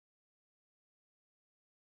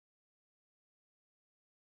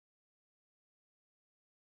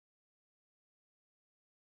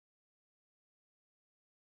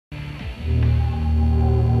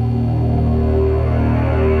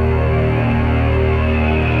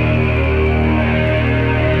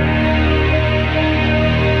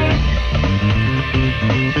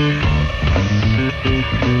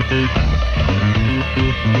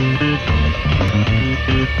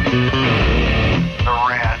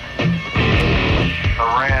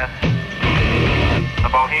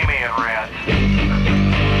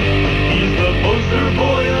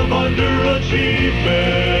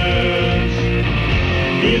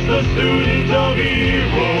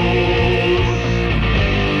heroes.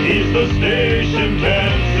 He's the station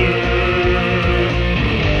cancer.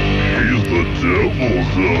 He's the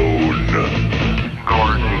devil's own.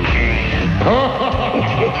 Gordon King.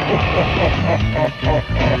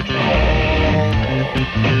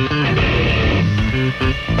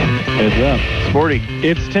 Heads up. Sporty.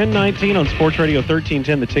 It's 10:19 on Sports Radio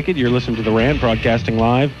 1310 The Ticket. You're listening to the Rant, broadcasting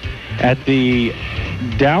live at the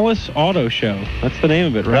Dallas Auto Show. That's the name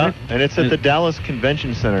of it, right? Yeah, and it's at the Dallas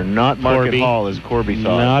Convention Center, not Market Hall, as Corby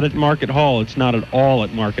thought. Not at Market Hall. It's not at all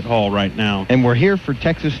at Market Hall right now. And we're here for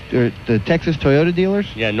the Texas Toyota dealers?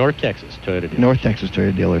 Yeah, North Texas Toyota dealers. North Texas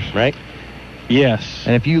Toyota dealers. Right? Yes.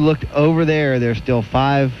 And if you looked over there, there's still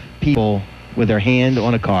 5 people with their hand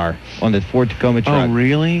on a car on the Ford Tacoma truck. Oh,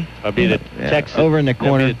 really? That'd be the Texas. Over in the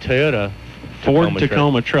corner. That'd be the Toyota. Ford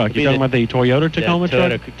Tacoma truck. You talking about the Toyota Tacoma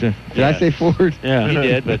truck? Did I say Ford? Yeah. You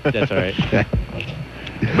did, but that's all right.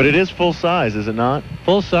 But it is full size, is it not?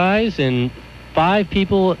 Full size and 5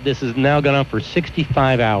 people. This has now gone on for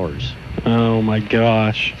 65 hours. Oh, my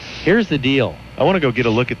gosh. Here's the deal. I want to go get a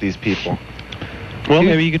look at these people. Well,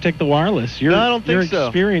 maybe you could take the wireless. No, I don't think so. You're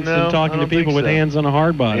experienced in talking to people with hands on a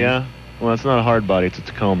hard body. Yeah. Well, it's not a hard body. It's a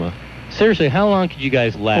Tacoma. Seriously, how long could you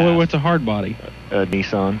guys last? Oh, what's a hard body?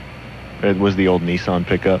 Nissan. It was the old Nissan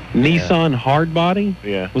pickup. Nissan hard body?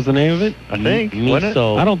 Yeah. Was the name of it? I think. Wasn't it?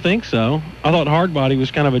 I don't think so. I thought hard body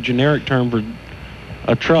was kind of a generic term for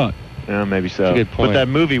a truck. Yeah, maybe so. That's a good point. But that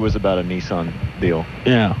movie was about a Nissan deal.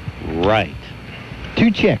 Yeah. Right.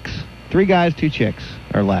 2 chicks. 3 guys, 2 chicks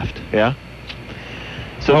are left. Yeah.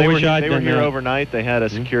 So I they were wish I'd here done that. overnight. They had a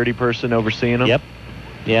security person overseeing them. Yep.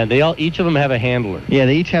 Yeah, each of them have a handler. Yeah,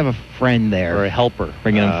 they each have a friend there. Or a helper.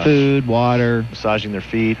 Bringing them food, water. Massaging their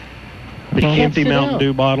feet. But you can't Empty sit Mountain down.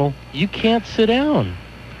 Dew bottle. You can't sit down.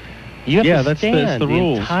 You have to that's stand the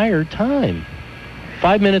rules. entire time.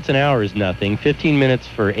 5 minutes an hour is nothing. 15 minutes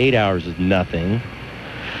for 8 hours is nothing.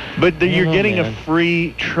 But you're getting man. a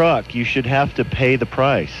free truck. You should have to pay the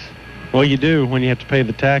price. Well, you do when you have to pay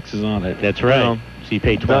the taxes on it. That's right. Well, So you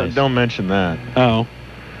pay twice Don't mention that. Oh.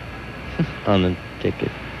 on the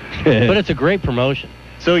ticket. But it's a great promotion.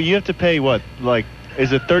 So you have to pay what? Like,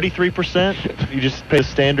 is it 33%? You just pay the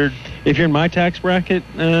standard? If you're in my tax bracket,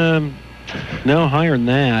 no, higher than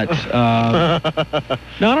that.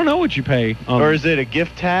 No, I don't know what you pay. Or is it a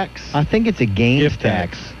gift tax? I think it's a gains Gift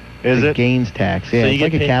tax. Is It's a it? gains tax. Yeah, So you it's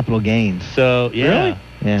like get a paid- capital gains. So, yeah. Really?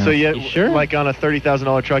 Yeah. So You sure? like on a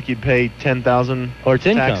 $30,000 truck, you'd pay $10,000 Or it's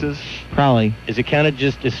income. taxes? Probably. Is it counted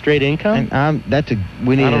just as straight income? And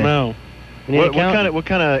we need I don't know. We need an What accountant.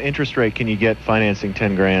 kind of interest rate can you get financing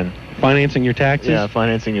 10 grand? Financing your taxes? Yeah,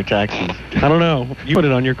 financing your taxes. I don't know. You put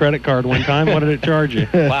it on your credit card one time. What did it charge you?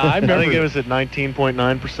 Wow, I I think it remember. was at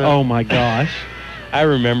 19.9%. Oh, my gosh. I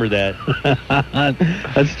remember that.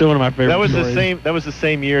 That's still one of my favorite That was stories. That was the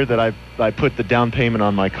same year that I put the down payment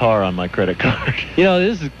on my car on my credit card. You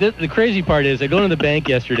know, the crazy part is I go to the bank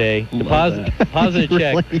yesterday, deposit a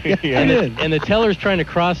check, Really? and the teller's trying to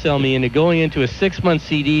cross-sell me into going into a 6-month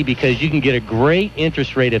CD because you can get a great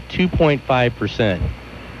interest rate of 2.5%.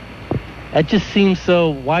 That just seems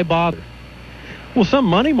so, why bother? Well, some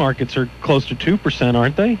money markets are close to 2%,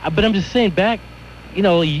 aren't they? But I'm just saying, back,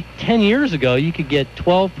 10 years ago, you could get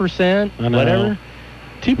 12%, I know. whatever.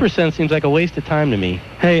 2% seems like a waste of time to me.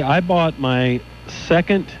 Hey, I bought my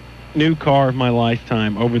second new car of my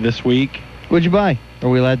lifetime over this week. What'd you buy? Are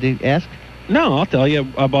we allowed to ask? No, I'll tell you.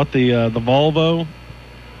 I bought the Volvo,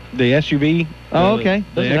 the SUV. Oh, okay.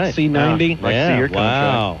 The Those are nice. XC90. Like, see your contract.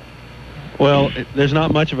 Wow. Well, there's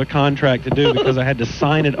not much of a contract to do because I had to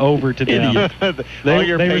sign it over to them. All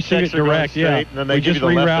your They paychecks received it are going direct, straight, yeah. and then they We give just you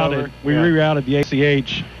the rerouted. leftover. We Yeah. rerouted the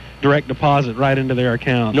ACH direct deposit right into their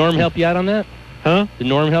account. Norm help you out on that? Huh? Did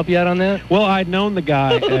Norm help you out on that? Well, I'd known the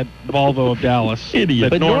guy at Volvo of Dallas. Idiot.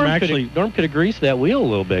 But Norm actually, Norm could have greased that wheel a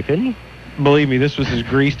little bit, couldn't he? believe me, this was as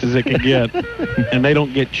greased as it could get. And they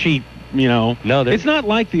don't get cheap, No, It's not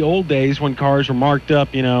like the old days when cars were marked up,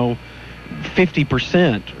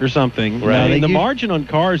 50% or something. Right. I mean, They the use- margin on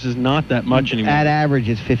cars is not that much anymore. At average,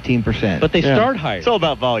 it's 15%. But they Yeah. start higher. It's all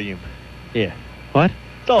about volume. Yeah. What?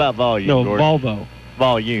 It's all about volume, No, Gordon. Volvo.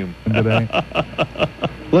 Volume.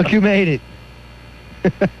 Look who made it.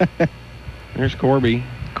 There's Corby.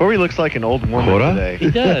 Corey looks like an old woman today. He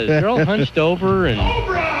does. They're all hunched over and.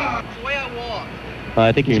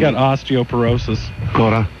 I think He's got osteoporosis.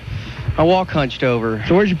 I walk hunched over.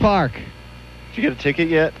 So where'd you park? Did you get a ticket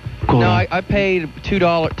yet? No, I paid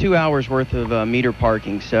 $2, 2 hours worth of meter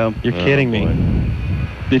parking. So You're kidding me.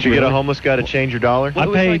 Did you get a homeless guy to change your dollar? I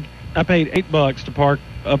paid $8 to park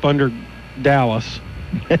up under Dallas,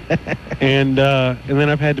 and then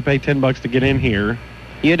I've had to pay $10 to get in here.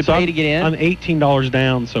 You had to So pay to get in? I'm $18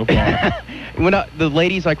 down so far. When the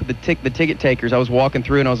ladies, like with the ticket takers, I was walking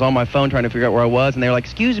through and I was on my phone trying to figure out where I was, and they were like,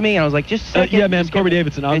 "Excuse me," and I was like, "Just a second." Yeah, man, Corby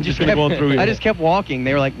Davidson. I'm and just going to go on through I here. just kept walking.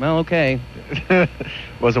 They were like, "Well, okay."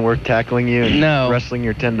 Wasn't worth tackling you and No. wrestling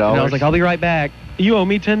your $10. And I was like, "I'll be right back." You owe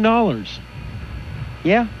me $10.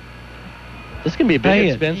 Yeah. This can be a Pay big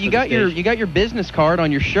it. expense. You for got the your station. business card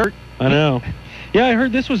on your shirt. I know. Yeah, I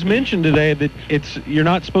heard this was mentioned today that you're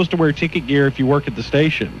not supposed to wear ticket gear if you work at the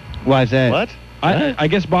station. Why is that? What? I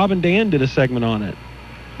guess Bob and Dan did a segment on it.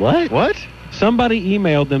 What? What? Somebody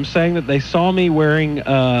emailed them saying that they saw me wearing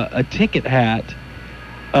a ticket hat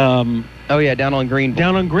Oh yeah, down on Greenville.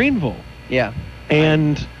 down on Greenville. Yeah.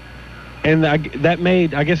 And that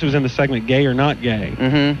made, I guess it was in the segment, gay or not gay.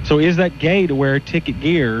 Mm-hmm. So is that gay to wear ticket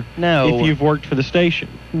gear No. if you've worked for the station?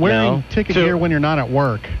 Wearing ticket So- gear when you're not at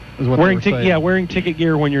work is what Wearing they were saying. yeah, wearing ticket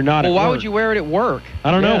gear when you're not Well, at why work. would you wear it at work?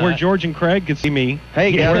 I don't know, Yeah. where George and Craig could see me.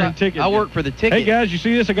 Hey wearing guys, ticket I gear. work for the ticket. Hey guys, you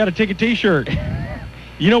see this? I got a ticket T-shirt.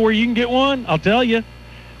 You know where you can get one? I'll tell you.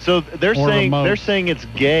 So they're Or remote. saying it's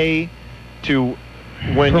gay to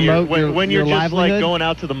when Promote when your you're just livelihood? like going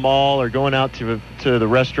out to the mall or going out to the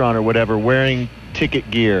restaurant or whatever wearing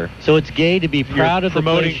ticket gear. So it's gay to be proud of the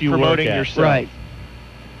place you work promoting at. yourself. Right.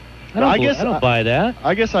 I guess don't buy that.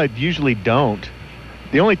 I guess I usually don't.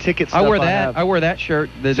 The only ticket stuff I wear that. have- I wear that shirt.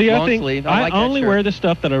 The See, long I think sleeve. I like that only shirt. wear the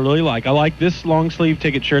stuff that I really like. I like this long sleeve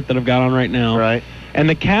ticket shirt that I've got on right now. Right. And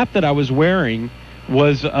the cap that I was wearing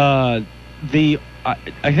was I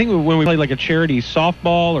think when we played like a charity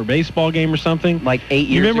softball or baseball game or something. like 8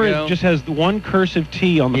 You years remember ago. it just has the one cursive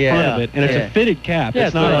T on the Yeah. front of it, and it's Yeah. a fitted cap. Yeah, it's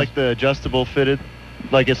it's not not like the adjustable fitted,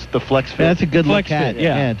 like it's the flex fit. Yeah, that's a good look Flex hat. fit,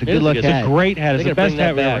 yeah. it's a It good is look good. it's hat. a great hat. It's They the gotta best bring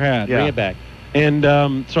hat that we ever back. had. Yeah. Bring it back.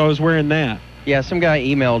 And so I was wearing that. Yeah, some guy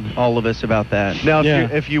emailed all of us about that. Now, Yeah.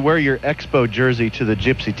 if you wear your Expo jersey to the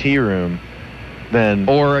Gypsy Tea Room, then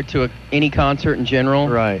Or to any concert in general.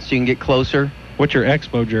 Right. So you can get closer. What's your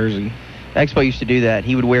Expo jersey? Expo used to do that.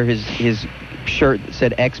 He would wear his shirt that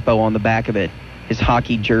said Expo on the back of it, his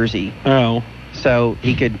hockey jersey. Oh. So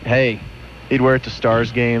he could, hey, he'd wear it to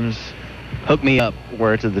Stars games, hook me up.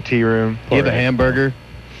 wear it to the tea room. Do you have a hamburger?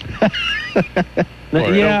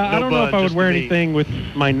 Or Yeah, no I don't know bun, if I would just wear the meat. anything with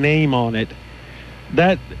my name on it.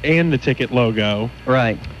 That and the ticket logo.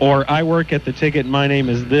 Right. Or I work at the ticket, my name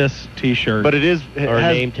is this T-shirt. But it Or a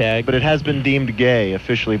has, name tag. But it has been deemed gay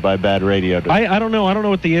officially by Bad Radio. I don't know. I don't know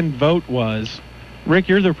what the end vote was. Rick,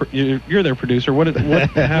 you're their producer. What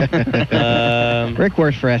happened? Rick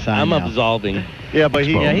works for SI I'm now. absolving. Yeah, but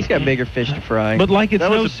Yeah, he's got bigger fish to fry. But like, it's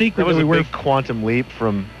no secret that was that we a wear. big quantum leap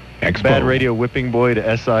from Expo. Bad Radio Whipping Boy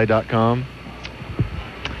to SI.com.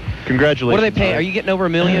 Congratulations. what do they pay? Rick. Are you getting over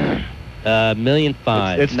 $1 million? $1.5 million.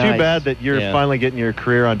 It's Nice. too bad that you're Yeah. finally getting your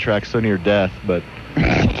career on track so near death, but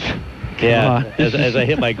Yeah. As I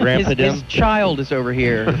hit my His grandpa. child is over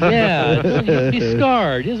here. Yeah. He's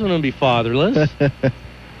scarred. He doesn't want to be fatherless.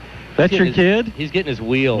 That's your He's kid? He's getting his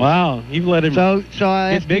wheels. Wow, you've let him So I get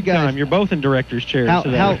asked you big guys, time. You're both in director's chairs how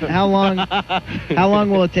today. how long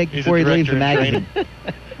will it take He's a before he leaves the director in magazine?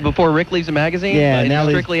 Before Rick leaves the magazine? Yeah, It's now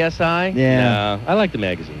he's- strictly SI? Yeah, No, I like the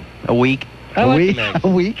magazine. A week? I a like week. the A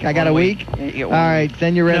magazine. week. I got a week. Yeah, you get All one right,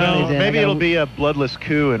 send your resumes no, in. maybe it'll be a bloodless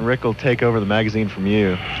coup and Rick will take over the magazine from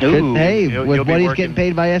you. week. Ooh. Hey, You'll with be what he's working- getting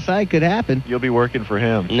paid by SI, could happen. You'll be working for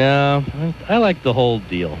him. No, I like the whole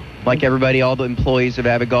deal. Like everybody, all the employees of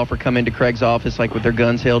Avid Golfer come into Craig's office like with their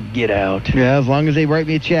guns held. Get out. Yeah, as long as they write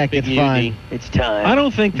me a check, Big it's fine. mutiny. It's time. I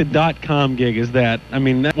don't think the .com gig is that. I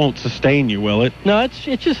mean, that won't sustain you, will it? No, it's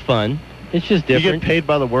just fun. It's just You different. get paid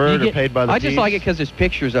by the word You or paid by the I just piece? like it because there's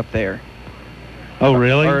pictures up there. Oh,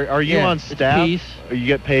 really? Are you Yeah, on it's staff? piece. Or you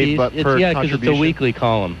get paid Piece. but It's- per yeah, because contribution? it's a weekly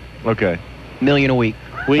column. Okay. $1 million a week.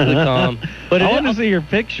 Weekly column. But I it, want to see your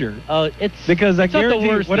picture. it's Because I it's not the guarantee,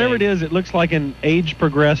 worst whatever thing. it is, it looks like an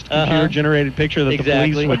age-progressed, Uh-huh. computer-generated picture that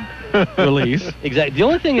Exactly. the police would release. Exactly. The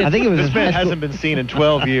only thing I think it was This his man high school- hasn't been seen in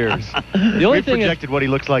 12 years. the only We thing that's projected what he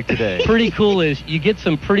looks like today. pretty cool is you get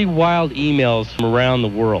some pretty wild emails from around the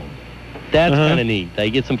world. That's Uh-huh. kind of neat. I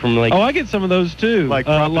get some from like Oh, I get some of those too. Like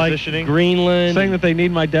like propositioning? Greenland. saying that they need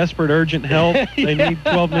my desperate, urgent help. They need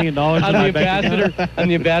 $12 million in I'm my the bank account. ambassador. I'm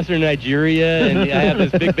the ambassador in Nigeria, and I have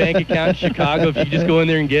this big bank account in Chicago. If you just go in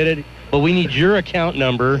there and get it, but we need your account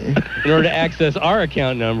number in order to access our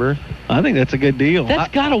account number. I think that's a good deal.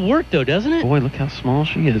 That's got to work, though, doesn't it? Boy, look how small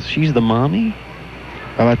she is. She's the mommy.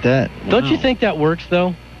 How about that? Don't you Wow. think that works,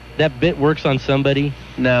 though? That bit works on somebody.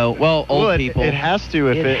 No. Well, old Well, people. It has to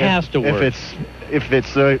if It has to work. If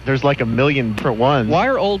it's there's like a million different ones. Why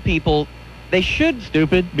are old people... They should...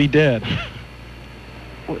 Stupid, be dead.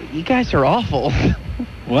 You guys are awful.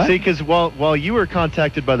 What? See, because while you were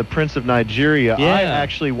contacted by the Prince of Nigeria, Yeah. I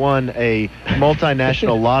actually won a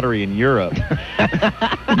multinational lottery in Europe.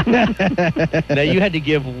 Now, you had to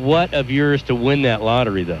give what of yours to win that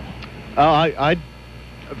lottery, though? I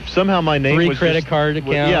somehow my name 3 was credit just, card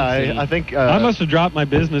well, accounts. Yeah, and- I think I must have dropped my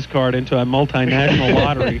business card into a multinational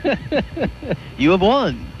lottery. You have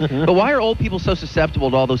won. But why are old people so susceptible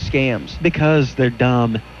to all those scams? Because they're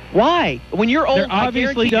dumb. Why? When you're old, They're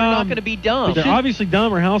obviously I guarantee you're not dumb. going to be dumb. They're obviously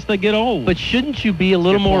dumb, or else they get old. But shouldn't you be a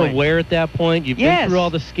little Good more point. aware at that point? You've Yes. been through all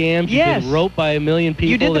the scams. Yes. You've been roped by a million people.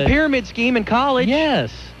 You did the that- pyramid scheme in college.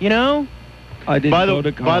 Yes. You know? I didn't by go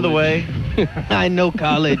the to by the college. way, I know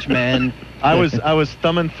college, man. I was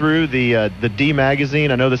thumbing through the D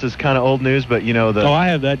magazine. I know this is kind of old news, but you know the Oh, I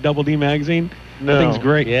have that Double D magazine. No. That thing's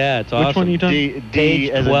great. Yeah, it's Which awesome. one are you talking? D Page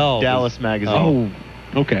as 12 in Dallas is- magazine.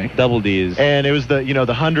 Oh, okay. Double D's. And it was the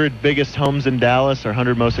 100 biggest homes in Dallas or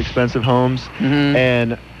 100 most expensive homes, Mhm.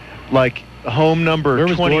 and like home number Where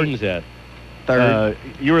was 20. Gordon's at? Third.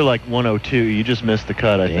 You were like 102. You just missed the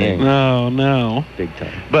cut, I think. Dang. No, no. Big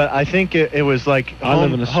time. But I think it was like I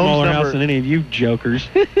live in a smaller house than any of you jokers.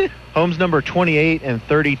 homes number 28 and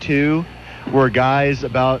 32 were guys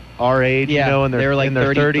about our age, Yeah, you know, in they were their like in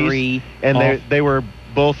their 33 30s, and off. they were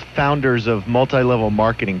both founders of multi-level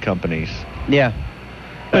marketing companies. Yeah.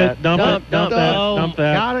 Dump Dump, that. dump, Dump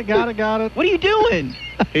that. Got it. What are you doing?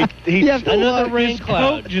 He Another rain His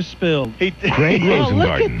cloud. coat just spilled. he, Craig Oh, look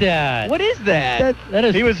at Rosengarten. that. What is that? That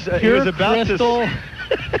is he was pure about crystal.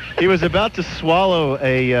 he was about to swallow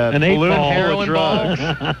a An 8 balloon ball. full of Heroin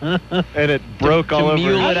drugs, and it broke all over.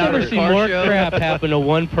 mule his it I've out never of shirt. the seen car more show. crap happen to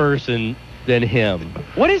one person than him.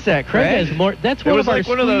 What is that, Craig Craig? has more. That's It one was of our like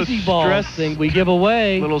one of those squeezy balls stress thing we give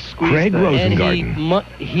away. Little squeeze Craig thing. Rose- and Rosengarten.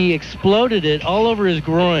 he exploded it all over his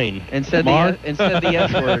groin And said Mark? the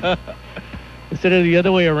S word. instead of the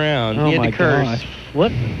other way around. Oh He had my to curse. gosh.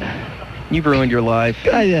 What? You've ruined your life.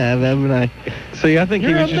 I have, haven't I? See, I think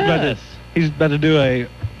You're he was a just about to. mess. He's about to do a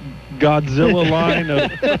Godzilla line of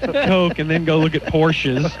Coke and then go look at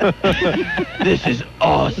Porsches. This is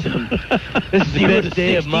awesome. This is the best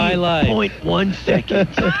day of my life. 0.1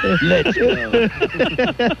 seconds. Let's go.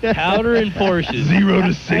 Powder and Porsches. 0 to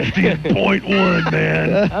 60.1,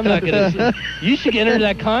 man. I'm not gonna. You should enter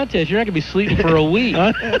that contest. You're not gonna be sleeping for a week.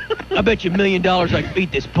 I bet you $1 million I can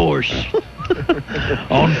beat this Porsche.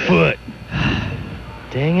 On foot.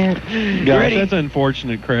 Dang it. Gosh, ready? that's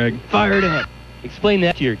unfortunate, Craig. Fire it up. Explain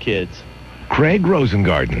that to your kids. Craig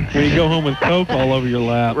Rosengarten. When you go home with Coke all over your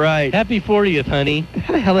lap. Right. Happy 40th, honey.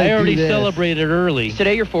 How the hell did I I already do this? celebrated early. Is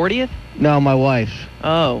today your 40th? No, my wife's.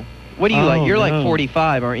 Oh. What do you Oh, like? You're like no.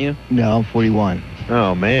 45, aren't you? No, I'm 41.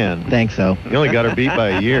 Oh man, Think so. you only got her beat by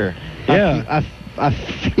a year. Yeah. I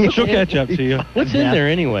feel She'll catch up to you. What's in there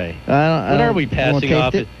anyway? I don't, What are we passing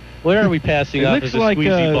off? What are we passing It off looks as a like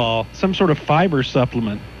squeezy ball? some sort of fiber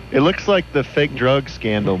supplement. It looks like the fake drug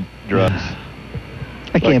scandal drugs,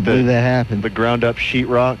 I can't like believe that happened. the ground up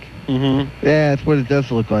sheetrock. Mm-hmm. Yeah, that's what it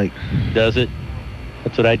does look like. Does it?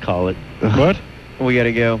 That's what I'd call it. What? We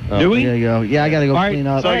gotta go. Oh. Do I we? gotta go. Yeah, I gotta go All right, clean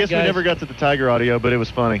up. So I Alright, guess guys. we never got to the Tiger audio, but it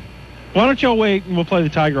was funny. Why don't y'all wait and we'll play the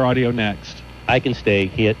Tiger audio next? I can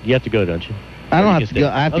stay. You have to go, don't you? I Or don't you have can to go.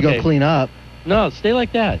 stay. I have to Okay. go clean up. No, stay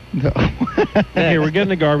like that. No. Here, we're getting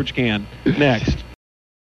the garbage can. Next.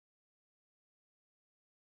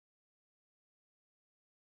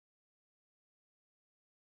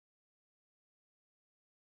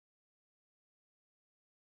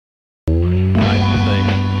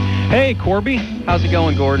 Hey, Corby. How's it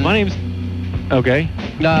going, Gordon? My name's... Okay.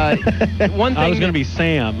 One thing I was going to be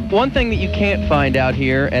Sam. One thing that you can't find out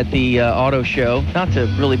here at the auto show, not to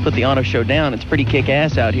really put the auto show down, it's pretty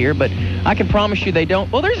kick-ass out here, but I can promise you they don't.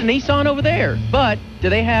 Well, there's a Nissan over there, but do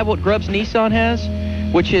they have what Grubbs Nissan has?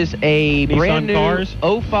 Which is a Nissan brand new cars?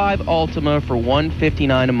 05 Altima for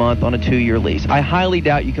 $159 a month on a 2-year lease. I highly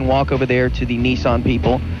doubt you can walk over there to the Nissan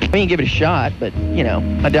people. I mean, give it a shot, but, you know,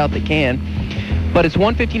 I doubt they can. But it's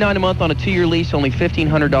 $159 a month on a 2-year lease, only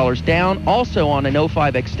 $1,500 down. Also on an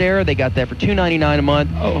 05 Xterra, they got that for $299 a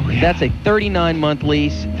month. Oh, yeah. That's a 39-month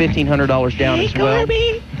lease, $1,500 down as well.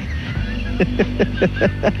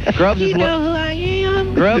 Grubbs is who I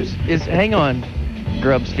am. Grubbs is hang on.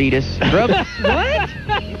 Grubbs fetus. Grubbs what?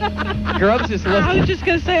 Grubbs is I was just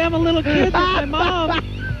going to say I'm a little kid with my mom.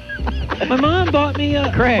 My mom bought me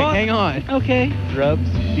a... Craig, hang on. Okay. Grubbs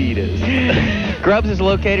fetus. Grubbs is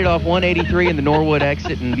located off 183 in the Norwood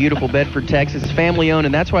exit in beautiful Bedford, Texas. It's family owned,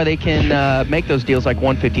 and that's why they can make those deals like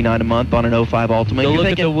 $159 a month on an 05 Altima. Go look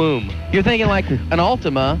at the womb. You're thinking like an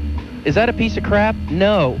Altima, Is that a piece of crap?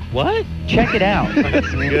 No. What? Check it out. That's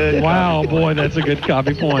good. Wow, boy, that's a good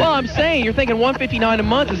copy point. Well, I'm saying, you're thinking $159 a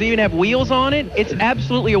month. Does it even have wheels on it? It's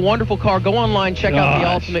absolutely a wonderful car. Go online, check out the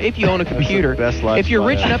Ultimate if you own a computer. That's the best If you're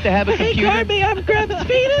rich lifestyle. enough to have a computer. I'm grabbing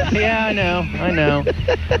fetus. Yeah, I know.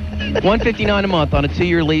 $159 a month on a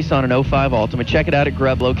 2-year lease on an 05 Ultimate. Check it out at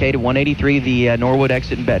Grubb, located 183 the Norwood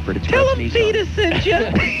exit in Bedford. It's Tell Grubb's him Nissan. fetus sent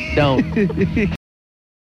you. Don't.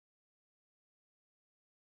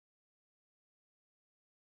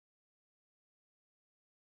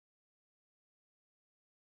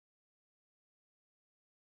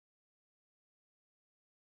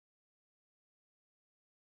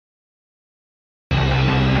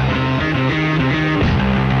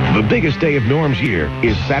 The biggest day of Norm's year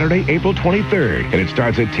is Saturday, April 23rd, and it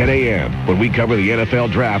starts at 10 a.m. when we cover the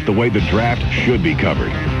NFL Draft the way the draft should be covered.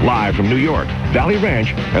 Live from New York, Valley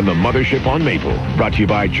Ranch, and the Mothership on Maple. Brought to you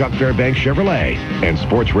by Chuck Fairbanks Chevrolet and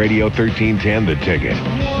Sports Radio 1310 The Ticket.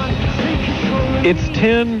 It's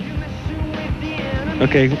 10.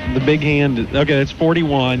 Okay, the big hand. Okay, that's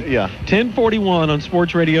 41. Yeah. 10:41 on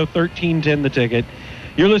Sports Radio 1310 The Ticket.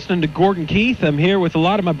 You're listening to Gordon Keith. I'm here with a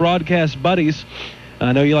lot of my broadcast buddies.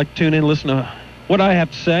 I know you like to tune in and listen to what I have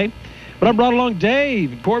to say. But I brought along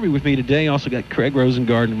Dave and Corby with me today. Also got Craig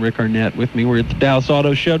Rosengarten and Rick Arnett with me. We're at the Dallas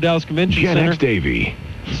Auto Show, Dallas Convention Gen Center. X Davey.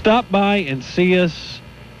 Stop by and see us.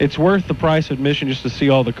 It's worth the price of admission just to see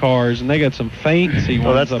all the cars. And they got some fancy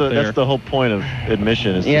Well, ones that's up there. that's the whole point of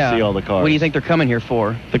admission is Yeah. to see all the cars. What do you think they're coming here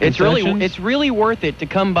for? The It's concessions? really worth it to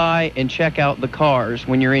come by and check out the cars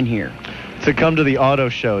when you're in here. To come to the auto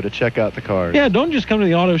show to check out the cars. Yeah, don't just come to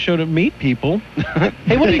the auto show to meet people.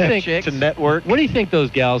 Hey, what do you think? Chicks. To network. What do you think those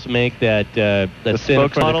gals make that sit in front of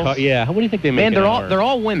the spokesmodels? car? Yeah, what do you think they make? Man, an they're hour?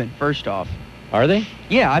 all women. First off, Are they?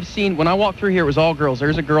 yeah, I've seen when I walked through here, it was all girls.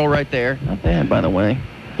 There's a girl right there. Not bad, by the way.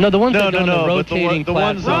 No, the ones No, that no, do no, the but rotating the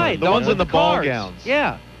ones platform. Right, the ones with in the ball cars. gowns.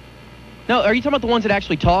 Yeah. No, are you talking about the ones that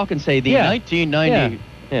actually talk and say the Yeah. 1990?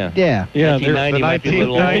 Yeah. Yeah. Yeah, they're 1990 might be a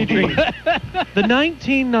little old. 1990. the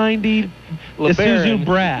 1990 Isuzu LeBaron.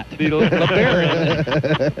 Brat. The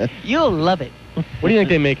LeBaron. You'll love it. What do you think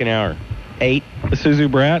they make an hour? 8. Isuzu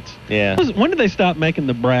Brats. Yeah. When did they stop making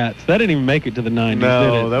the Brats? That didn't even make it to the 90s, did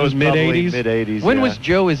No, it? that It was mid probably 80s. mid-80s. When yeah. was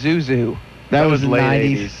Joe Isuzu? That was was the late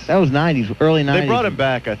 90s. 80s. That was 90s, early 90s. They brought him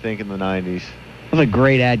back, I think, in the 90s. It was a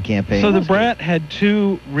great ad campaign. So the Brat had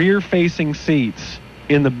 2 rear-facing seats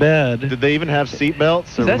in the bed. Did they even have seat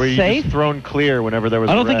belts, or Is that were you safe? just thrown clear whenever there was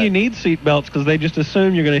I a don't think wreck? you need seat belts because they just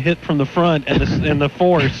assume you're going to hit from the front, and the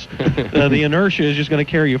force, the inertia is just going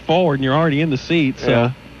to carry you forward, and you're already in the seat. So.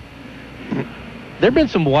 Yeah. There have been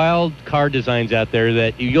some wild car designs out there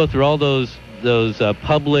that you go through all those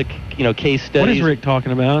public, case studies. What is Rick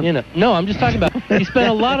talking about? No, I'm just talking about you spent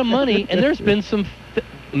a lot of money, and there's been some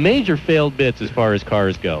major failed bits as far as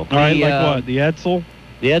cars go. All right, The, like uh, what? The Edsel?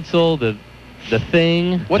 The Edsel, the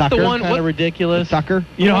Thing. What's Tucker? the one? Kind of ridiculous. Tucker.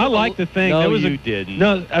 You know, I like the thing. No, That was you didn't.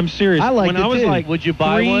 No, I'm serious. I liked when it I was too. like, Would you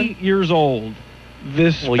buy 3 one? years old,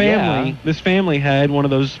 this Well, family, yeah. this family had one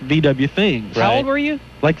of those VW things. How Right. old were you?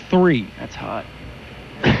 Like 3. That's hot.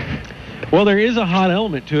 Well, there is a hot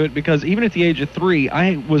element to it because even at the age of 3,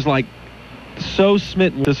 I was like so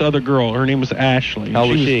smitten with this other girl. Her name was Ashley. How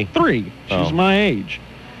old was she? 3. She was Oh. my age.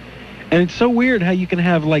 And it's so weird how you can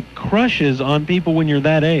have like crushes on people when you're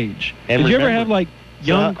that age. And Did you ever remember- have like So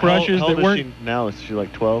young crushes how that old is weren't? she now? Is she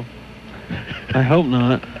like 12? I hope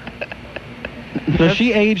not. No,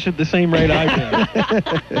 she aged at the same rate I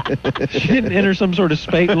did. She didn't enter some sort of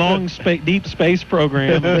deep space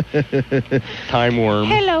program. Time worm.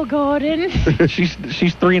 Hello, Gordon. She's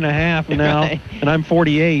 3.5 now, Right. and I'm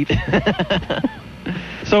 48.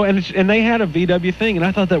 So and they had a VW thing, and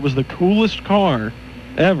I thought that was the coolest car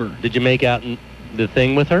ever. Did you make out the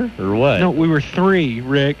thing with her, or what? No, we were 3,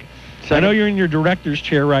 Rick. I know you're in your director's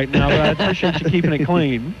chair right now, but I appreciate you keeping it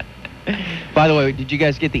clean. By the way, did you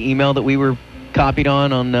guys get the email that we were copied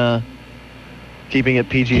on Keeping it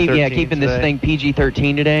PG-13 keeping this today? thing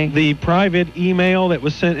PG-13 today? The private email that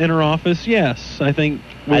was sent in her office, yes, I think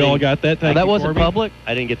we I all didn't- got that. Thank that you, wasn't Corby. public?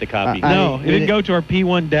 I didn't get the copy. No, I- it didn't go to our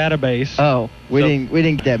P1 database. Oh. We So-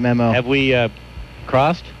 didn't get that memo. Have we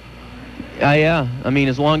crossed? Yeah. I mean,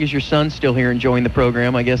 as long as your son's still here enjoying the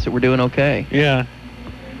program, I guess that we're doing okay. Yeah.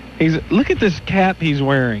 Look at this cap he's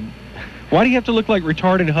wearing. Why do you have to look like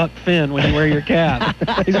retarded Huck Finn when you wear your cap?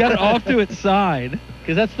 He's got it off to its side.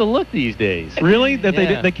 Because that's the look these days. Really? That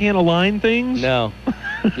Yeah. they can't align things? No.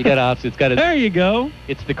 You got opposite. It's got There you go.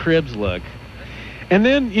 It's the Cribs look. And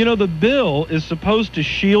then, the bill is supposed to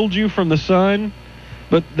shield you from the sun,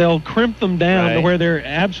 but they'll crimp them down to Right. where they're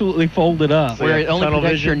absolutely folded up. Where it only tunnel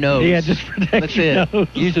protects your vision. nose. Yeah, just protect That's your it. nose.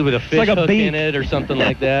 Usually with a fish like a hook beak. in it or something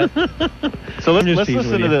like that. So I'm just let's teasing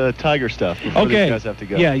listen with to you. the Tiger stuff before Okay. these guys have to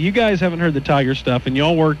go. Yeah, you guys haven't heard the Tiger stuff, and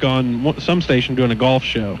y'all work on some station doing a golf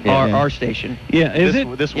show. Our station. Yeah, is this,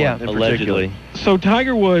 it? this one Yeah. in Allegedly. particular. So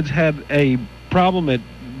Tiger Woods had a problem at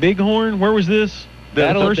Bighorn. Where was this? The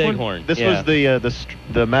Battle of first one? Bighorn. This yeah. was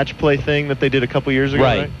the match play thing that they did a couple years ago,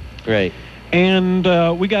 right? Right. And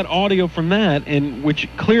we got audio from that, and which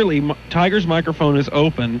clearly Tiger's microphone is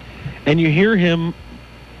open, and you hear him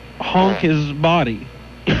honk his body.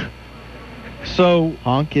 So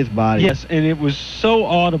Honk his body. yes, and it was so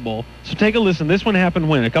audible. So take a listen. This one happened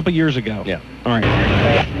when? A couple years ago. Yeah. All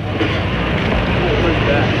right.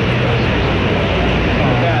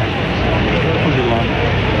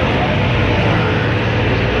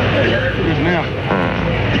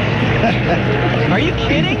 Are you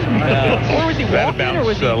kidding? Or was he walking, or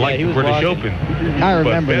was he? like he was British Open. I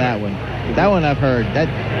remember that one. That one I've heard.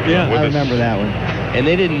 Yeah. I remember that one. And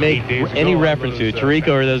they didn't make 8 days ago, any one of reference to it. those, Tarico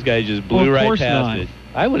or those guys just blew Well, of right course past not. it.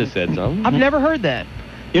 I would have said something. I've never heard that.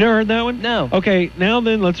 You never heard that one? No. Okay, now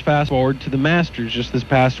then let's fast forward to the Masters just this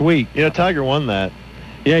past week. You know, Tiger won that.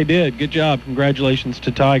 Yeah, he did. Good job. Congratulations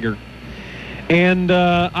to Tiger. And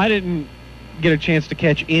I didn't get a chance to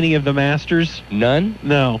catch any of the Masters. None?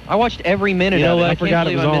 No. I watched every minute You know of it. what? I I forgot can't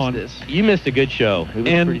it believe was I on. missed this. You missed a good show. It was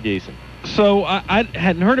And- pretty decent. So I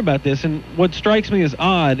hadn't heard about this, and what strikes me as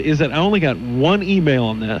odd is that I only got one email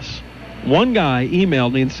on this. One guy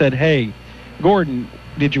emailed me and said, "Hey, Gordon,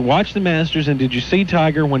 did you watch the Masters, and did you see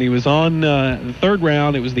Tiger when he was on the third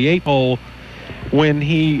round? It was the 8th hole when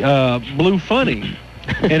he blew funny,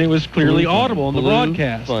 and it was clearly audible in the Blue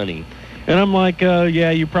broadcast." Funny. And I'm like,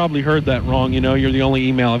 "Yeah, you probably heard that wrong. You know, you're the only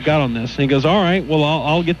email I've got on this." And he goes, "All right, well,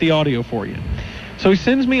 I'll get the audio for you." So he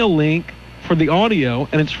sends me a link for the audio,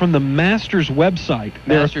 and it's from the Masters website.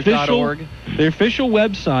 Masters.org. Their official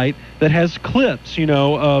website that has clips, you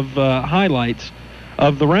know, of highlights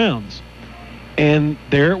of the rounds. And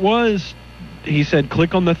there it was. He said,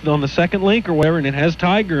 click on the second link or whatever, and it has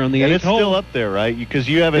Tiger on the And 8th it's hole. still up there, right? Because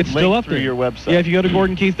you have it It's still linked up through there. your website. Yeah, if you go to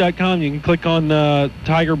GordonKeith.com, you can click on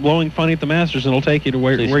Tiger blowing funny at the Masters, and it'll take you to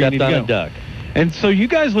where So you you stepped need to on go. a duck. And so you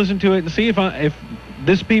guys listen to it and see if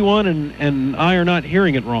this P1 and I are not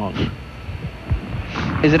hearing it wrong.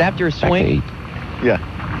 Is it after a swing? Yeah.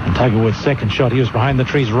 Tiger Woods' second shot. He was behind the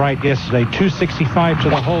trees right yesterday. 265 to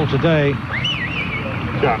the hole today.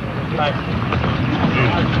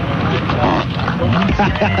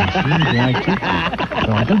 Seems like it.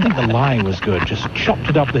 So I don't think the lie was good. Just chopped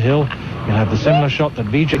it up the hill. You'll have the similar shot that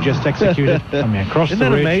VJ just executed. I mean, across Isn't the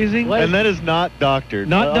that ridge. amazing? And that is not doctored.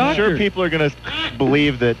 Not I'm sure doctored. people are going to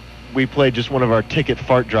believe that we played just one of our ticket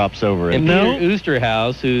fart drops over it. And No. Peter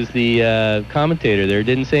Oosterhouse, who's the commentator there,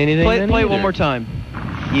 didn't say anything. Play then it either. one more time.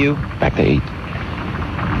 You. Back to 8.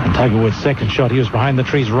 And Tiger Woods' second shot. He was behind the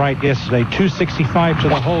trees right yesterday. 265 to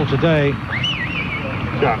the hole today.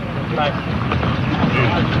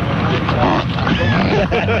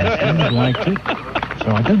 Seems like it. So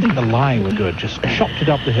I don't think the lie was good. Just chopped it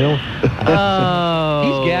up the hill.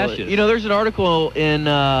 Oh. He's gaseous. You know, there's an article in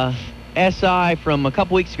SI from a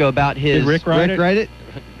couple weeks ago about his. Did Rick write Rick it? write it?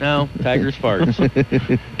 No, Tiger's farts.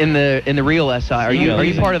 in the real SI. Are you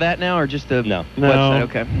Amazing. part of that now, or just the No. website?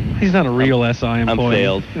 Okay. He's not a real SI I'm employee.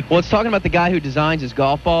 failed. Well, it's talking about the guy who designs his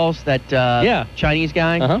golf balls. That Yeah. Chinese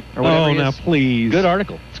guy. Uh-huh. Or whatever Oh, he now is. please. Good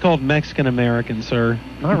article. It's called Mexican American, sir.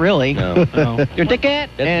 Not really. No. Oh. You're a dickhead.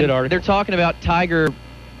 That's a And good article. they're talking about Tiger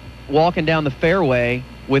walking down the fairway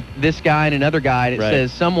with this guy and another guy that Right.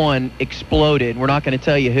 says someone exploded. We're not going to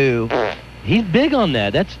tell you who. He's big on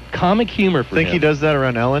that. That's comic humor for Think him. he does that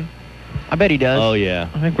around Ellen? I bet he does. Oh, yeah.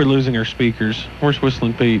 I think we're losing our speakers. Where's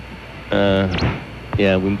Whistling Pete?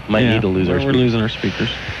 Yeah, we might need to lose our We're speakers. losing our speakers.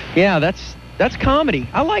 Yeah, that's comedy.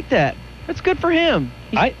 I like that. That's good for him.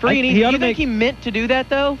 He's free. And he do ought you to think he meant to do that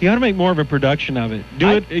though? You ought to make more of a production of it. Do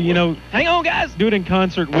it, you know. Hang on, guys. Do it in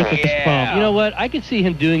concert with the fist pump. You know what? I could see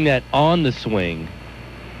him doing that on the swing.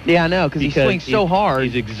 Yeah, I know, because he swings so hard.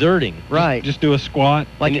 He's exerting. Right. Just do a squat.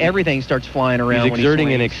 Like and everything starts flying around He's when exerting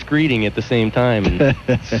he and swings. excreting at the same time.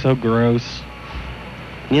 And So gross.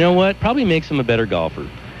 you know what? Probably makes him a better golfer.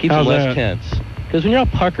 Keeps How's him less that? tense. Because when you're all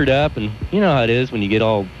puckered up, and you know how it is when you get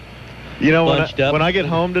all You know, bunched up when I get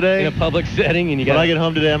home today, in a public setting, and you when I got get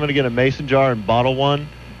home today, I'm going to get a mason jar and bottle one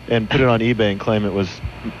and put it on eBay and claim it was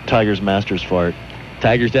Tiger's Masters fart.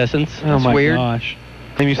 Tiger's essence. Oh That's my weird. gosh.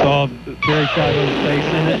 And you saw Terry Shiloh's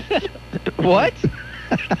face in it. What?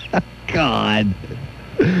 God.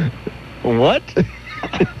 What?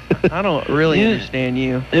 I don't really Yeah. understand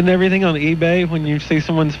you. Isn't everything on eBay when you see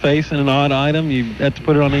someone's face in an odd item, you have to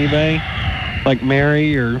put it on eBay? Like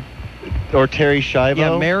Mary or Terry Schiavo.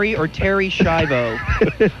 Yeah, Mary or Terry Schiavo.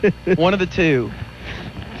 One of the two.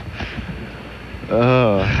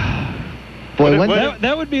 Boy,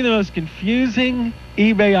 that would be the most confusing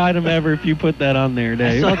eBay item ever if you put that on there,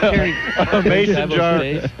 Dave. I saw Terry. A mason Schiavo's jar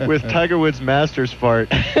face. with Tiger Woods' Masters fart,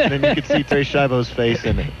 and then you could see Terry Schiavo's face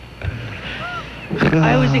in it.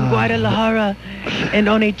 I was in Guadalajara, and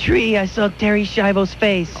on a tree I saw Terry Schiavo's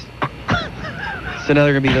face. So now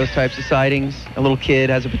they're going to be those types of sightings. A little kid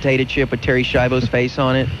has a potato chip with Terry Schiavo's face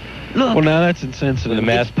on it. Look, Well, now that's insensitive. The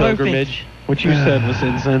mass It's perfect. pilgrimage. What you said was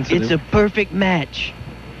insensitive. it's a perfect match.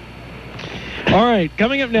 All right,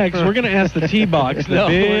 coming up next, we're going to ask the T-Box the No.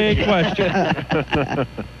 big question.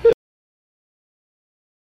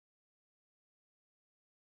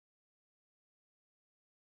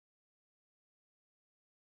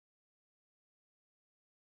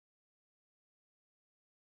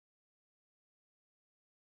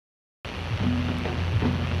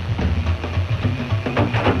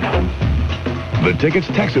 The Ticket's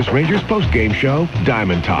Texas Rangers postgame show,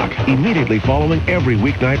 Diamond Talk, immediately following every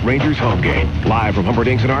weeknight Rangers home game. Live from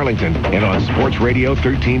Humperdinck's in Arlington and on Sports Radio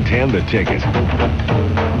 1310 The Ticket.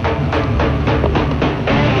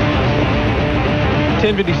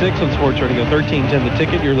 10:56 on Sports Radio 1310 The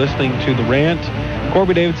Ticket. You're listening to The Rant.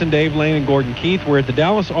 Corby Davidson, Dave Lane, and Gordon Keith. We're at the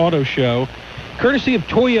Dallas Auto Show, courtesy of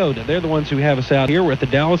Toyota. They're the ones who have us out here. We're at the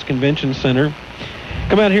Dallas Convention Center.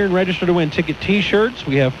 Come out here and register to win ticket T-shirts.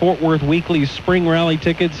 We have Fort Worth Weekly's Spring Rally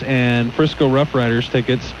tickets and Frisco Rough Riders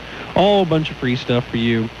tickets. All a bunch of free stuff for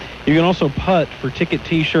you. You can also putt for ticket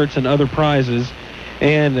T-shirts and other prizes.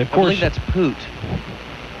 And, of I course... believe that's poot.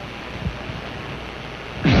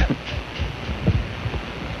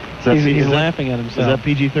 He's laughing at himself. Is that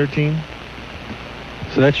PG-13?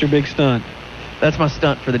 So that's your big stunt. That's my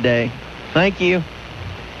stunt for the day. Thank you.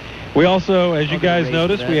 We also, as you I'll get guys raised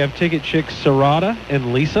noticed, for we that. have ticket chicks Sarada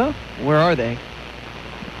and Lisa. Where are they?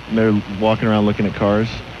 They're walking around looking at cars,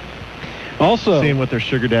 Also, seeing what their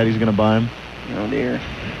sugar daddy's going to buy them. Oh, dear.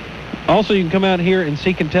 Also, you can come out here and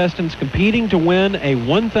see contestants competing to win a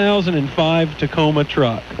 1005 Tacoma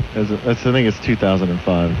truck. I think it's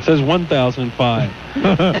 2005. It says 1005.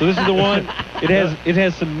 So this is the one. It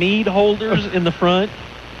has some mead holders in the front.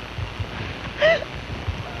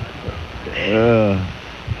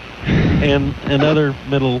 And other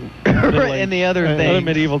And the other other things.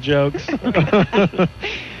 medieval jokes.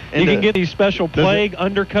 You can get these special plague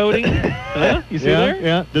undercoating. Huh? You see there?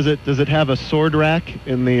 Yeah. Does it have a sword rack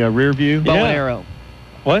in the rear view? Bow Yeah. and arrow.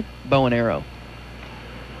 What? Bow and arrow.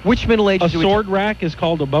 Which Middle A Ages do we sword rack is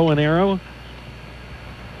called a bow and arrow.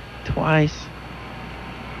 twice?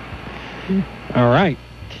 All right.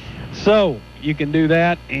 So you can do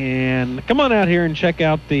that, and come on out here and check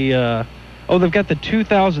out the. They've got the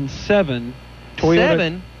 2007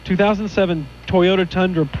 Toyota. 2007 Toyota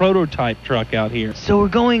Tundra prototype truck out here. So we're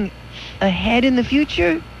going ahead in the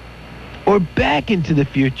future? Or back into the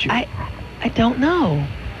future. I don't know.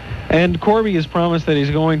 And Corby has promised that he's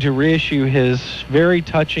going to reissue his very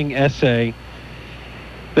touching essay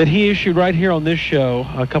that he issued right here on this show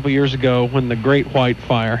a couple years ago when the Great White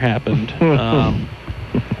Fire happened.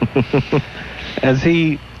 As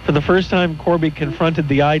he, for the first time, Corby confronted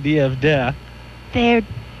the idea of death. They're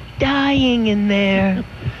dying in there.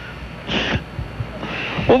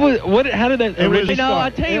 How did that originally No,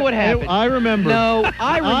 I'll start? tell you what happened. I remember. No,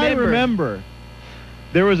 I I remember. remember.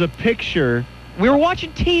 There was a picture. We were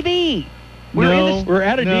watching TV. We were in the We're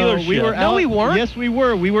at a dealership. We were No, out, we weren't. Yes, we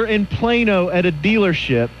were. We were in Plano at a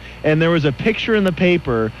dealership, and there was a picture in the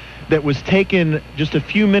paper that was taken just a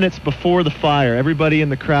few minutes before the fire. Everybody in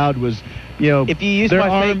the crowd was, If you use their my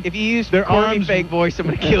arm- fake, if you use their Corby's arms- fake voice, I'm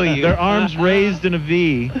gonna kill you. their arms raised in a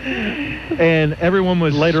V, and everyone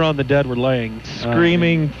was Later on, the dead were laying.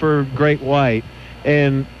 screaming for Great White.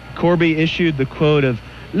 And Corby issued the quote of,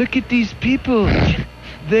 "Look at these people.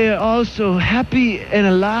 They're all so happy and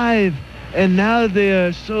alive, and now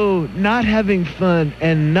they're so not having fun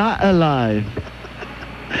and not alive."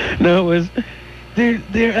 No, it was...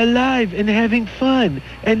 They're alive and having fun,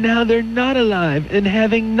 and now they're not alive and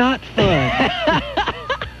having not fun.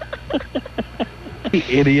 You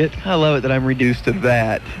idiot. I love it that I'm reduced to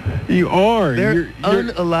that. You are. They're You're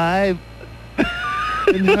unalive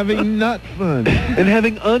and having not fun. and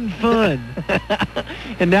having unfun.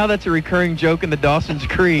 And now that's a recurring joke in the Dawson's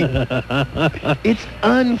Creek. It's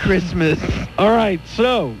un-Christmas. All right,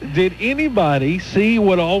 so did anybody see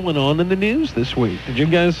what all went on in the news this week? Did you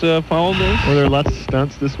guys follow this? Were there lots of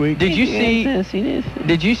stunts this week? Did you see?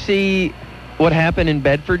 Did you see what happened in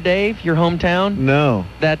Bedford, Dave, your hometown? No.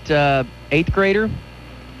 That 8th grader?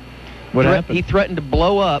 What happened? He threatened to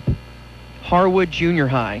blow up Harwood Junior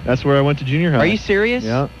High. That's where I went to junior high. Are you serious?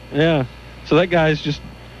 Yeah. Yeah. So that guy's just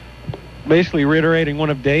basically reiterating one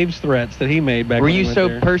of Dave's threats that he made back Were when he you went so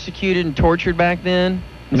there. persecuted and tortured back then?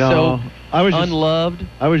 No. So I was unloved?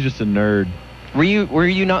 I was just a nerd. Were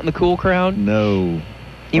you not in the cool crowd? No.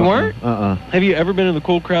 You weren't? Have you ever been in the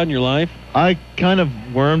cool crowd in your life? I kind of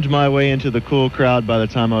wormed my way into the cool crowd by the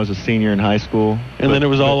time I was a senior in high school. And then it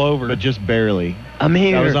was all over. But just barely. I'm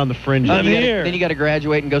here. I was on the fringes. I'm here. Then you got to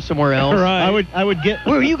graduate and go somewhere else. Right. I would get.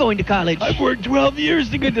 Where are you going to college? I've worked 12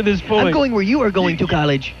 years to get to this point. I'm going where you are going to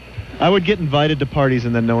college. I would get invited to parties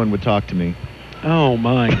and then no one would talk to me. Oh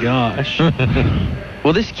my gosh.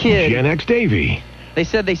 Well, this kid, Gen X Davey. they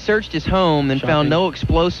said they searched his home and Shocking. found no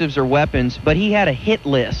explosives or weapons, but he had a hit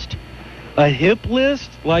list. A hip list?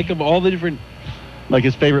 Like of all the different... Like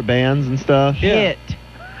his favorite bands and stuff. Yeah.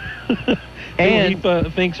 Hit. And And he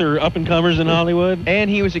thinks are up-and-comers in Hollywood? and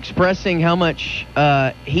he was expressing how much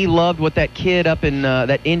he loved what that kid up in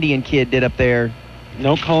that Indian kid did up there,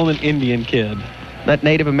 Don't call him an Indian kid. that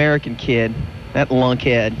Native American kid, that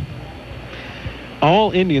lunkhead.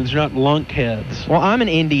 All Indians are not lunkheads. Well, I'm an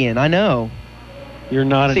Indian, I know. You're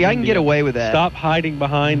not an See, I can Indian. get away with that. Stop hiding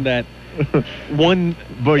behind that 1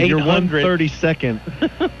 But you're 800.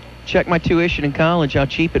 132nd. Check my tuition in college, how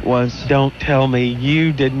cheap it was. Don't tell me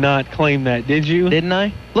you did not claim that, did you? Didn't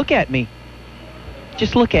I? Look at me.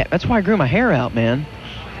 Just look at. That's why I grew my hair out, man.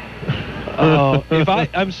 Oh,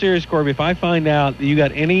 I'm serious, Corby. If I find out that you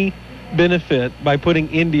got any benefit by putting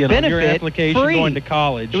Indian on your Benefit? application Free. going to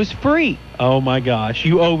college, It was free. oh my gosh,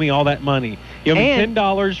 you owe me all that money. You owe me And-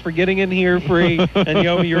 $10 for getting in here free, and you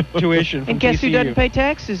owe me your tuition from And guess TCU. who doesn't pay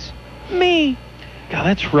taxes? Me. God,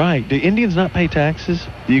 that's right. Do Indians not pay taxes?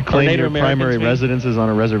 Do you claim Native your Americans primary mean? residence is on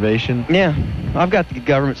a reservation? Yeah. I've got the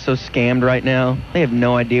government so scammed right now. They have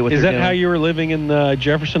no idea what Is they're that doing. how you were living in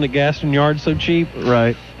Jefferson at Gaston Yard so cheap?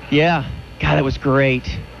 Right. Yeah. God, it was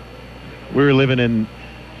great. We were living in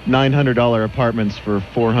 $900 apartments for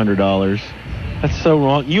 $400. That's so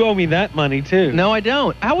wrong. You owe me that money, too. No, I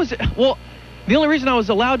don't. Well, the only reason I was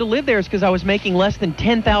allowed to live there is because I was making less than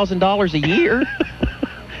 $10,000 a year.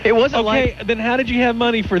 It wasn't Okay, like... then how did you have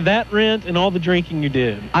money for that rent and all the drinking you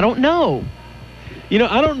did? I don't know. You know,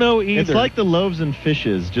 I don't know either. It's like the loaves and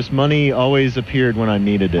fishes. Just money always appeared when I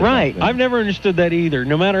needed it. Right. back then. I've never understood that either.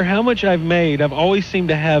 No matter how much I've made, I've always seemed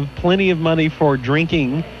to have plenty of money for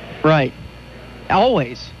drinking. Right.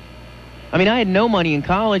 Always. I mean, I had no money in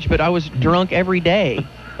college, but I was drunk every day.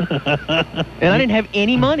 And I didn't have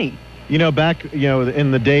any money. You know, back, in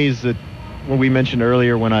the days that when we mentioned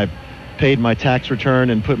earlier when I paid my tax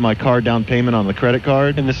return and put my car down payment on the credit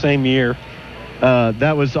card. In the same year.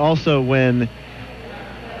 That was also when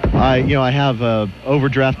I have a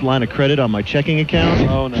overdraft line of credit on my checking account.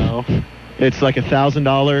 Oh, no. It's like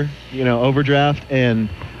 $1,000, overdraft, and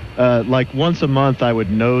like once a month I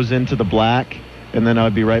would nose into the black, and then I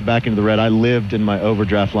would be right back into the red. I lived in my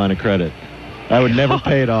overdraft line of credit. I would never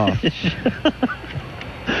pay it off.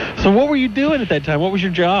 So what were you doing at that time? What was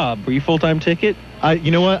your job? Were you full-time ticket?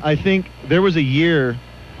 You know what? I think there was a year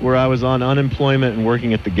where I was on unemployment and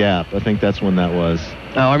working at the Gap. I think that's when that was.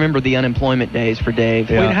 Oh, I remember the unemployment days for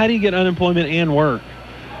Dave. Yeah. Wait, how do you get unemployment and work?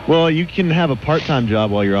 Well, you can have a part-time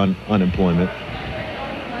job while you're on unemployment.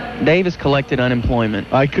 Dave has collected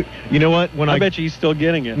unemployment. I could. You know what? When I bet you he's still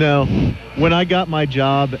getting it. No, when I got my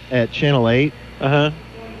job at Channel 8,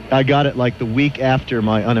 I got it like the week after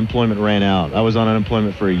my unemployment ran out. I was on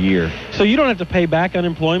unemployment for a year. So you don't have to pay back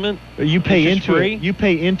unemployment? You pay Which is into free? it. You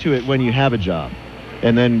pay into it when you have a job,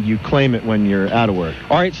 and then you claim it when you're out of work.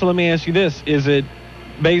 All right, so let me ask you this. Is it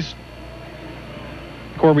based...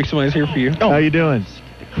 Corby, somebody's here for you. How you doing?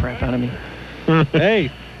 Get the crap out of me.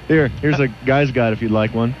 Hey. Here's a guy's guide if you'd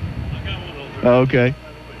like one. Oh, okay.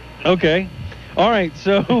 Okay. All right,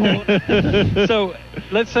 so so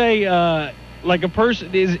let's say like a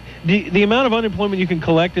person is the amount of unemployment you can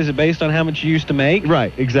collect, is it based on how much you used to make?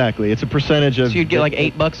 Right, exactly. It's a percentage of... So you'd get like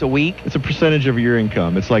 $8 a week? It's a percentage of your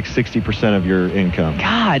income. It's like 60% of your income.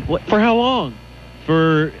 God, what? For how long?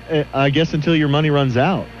 For, I guess, until your money runs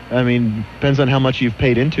out. I mean, depends on how much you've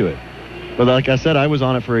paid into it. But like I said, I was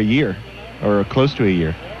on it for a year, or close to a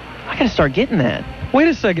year. I gotta start getting that. Wait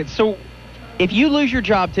a second. So if you lose your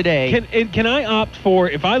job today... Can I opt for,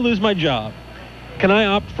 if I lose my job, can I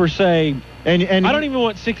opt for, say... And I don't even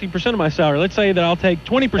want 60% of my salary. Let's say that I'll take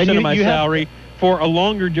 20% of my salary for a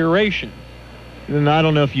longer duration. And I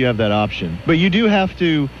don't know if you have that option, but you do have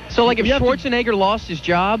to. So, like, if you have Schwarzenegger lost his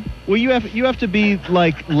job... Well, you have to be,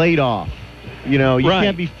 like, laid off. You Right.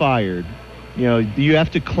 can't be fired. you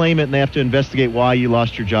have to claim it, and they have to investigate why you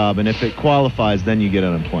lost your job. And if it qualifies, then you get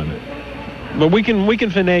unemployment. But we can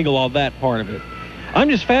finagle all that part of it. I'm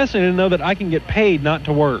just fascinated to know that I can get paid not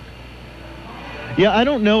to work. Yeah, I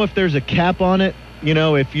don't know if there's a cap on it.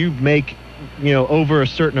 If you make, over a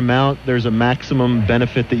certain amount, there's a maximum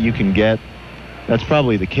benefit that you can get. That's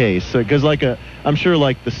probably the case. So, because I'm sure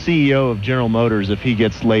like the CEO of General Motors, if he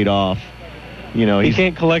gets laid off, he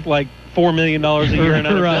can't collect like $4 million a year in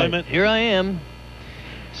unemployment. Here I am.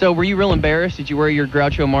 So were you real embarrassed? Did you wear your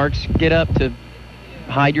Groucho Marx get up to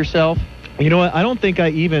hide yourself? You know what? I don't think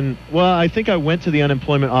I think I went to the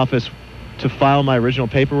unemployment office to file my original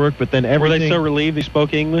paperwork, but then everything... Were they so relieved he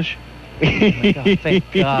spoke English? Oh, thank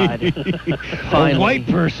God. A white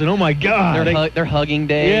person, oh my God. They're hugging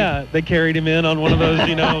day. Yeah, they carried him in on one of those,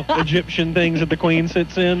 Egyptian things that the Queen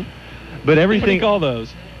sits in. But everything... What do you call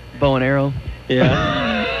those? Bow and arrow.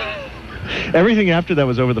 Yeah. Everything after that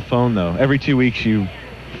was over the phone, though. Every 2 weeks you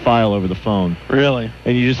file over the phone. Really?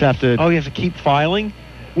 And you just have to... Oh, you have to keep filing?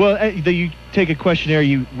 Well, you take a questionnaire,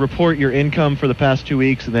 you report your income for the past 2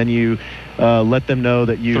 weeks, and then you let them know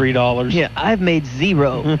that you... $3. Yeah, I've made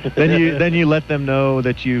zero. then you let them know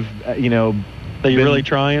that you've, that you're really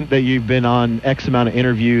trying? That you've been on X amount of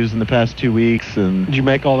interviews in the past 2 weeks. And did you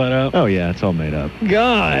make all that up? Oh, yeah, it's all made up.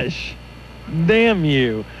 Gosh. Damn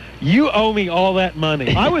you. You owe me all that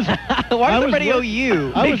money. Why does everybody owe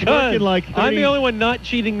you? I was working like 30... I'm the only one not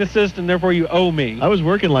cheating the system, therefore you owe me. I was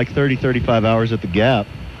working like 30, 35 hours at the Gap.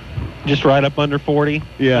 Just right up under 40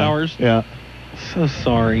 hours? Yeah. So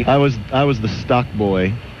sorry. I was the stock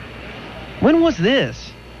boy. When was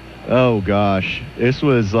this? Oh gosh, this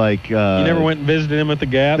was like. You never went and visited him at the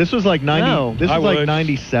Gap? This was like 90. No, this was like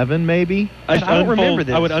 97, maybe. I don't remember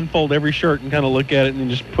this. I would unfold every shirt and kind of look at it and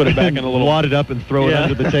just put it back in a little. Wad it up and throw it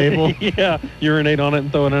under the table. Yeah, urinate on it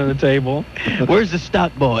and throw it under the table. Where's the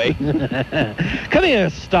stock boy? Come here,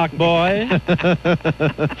 stock boy.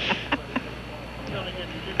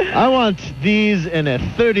 I want these in a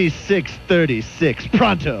 3636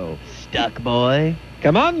 pronto. Stock boy.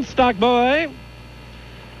 Come on, stock boy.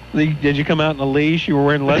 Did you come out in a leash? You were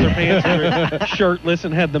wearing leather pants, you were shirtless,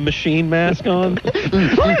 and had the machine mask on? Why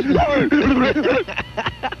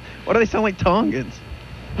do they sound like Tongans?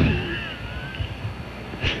 I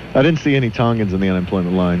didn't see any Tongans in the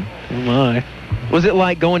unemployment line. Oh my. Was it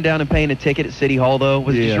like going down and paying a ticket at City Hall, though?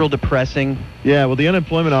 Was it just real depressing? Yeah, well, the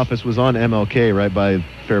unemployment office was on MLK right by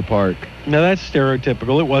Fair Park. No, that's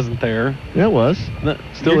stereotypical. It wasn't there. Yeah, it was. No,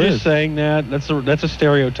 Still you're is. just saying that. That's a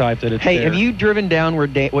stereotype that it's Hey, there. have you driven down where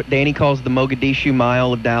what Danny calls the Mogadishu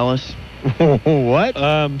Mile of Dallas? What?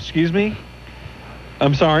 Excuse me?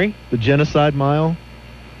 I'm sorry? The Genocide Mile?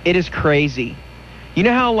 It is crazy. You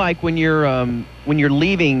know how, like, when you're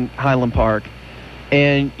leaving Highland Park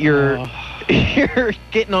and you're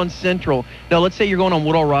getting on Central. Now, let's say you're going on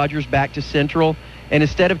Woodall Rogers back to Central, and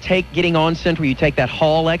instead of getting on Central, you take that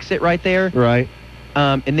Hall exit right there. Right.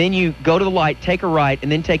 And then you go to the light, take a right,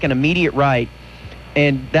 and then take an immediate right,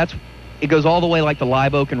 and it goes all the way like the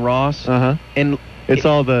Live Oak and Ross. Uh-huh. And it's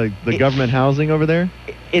all the government housing over there?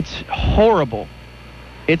 It's horrible.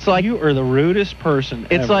 It's like... You are the rudest person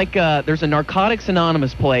It's ever. like there's a Narcotics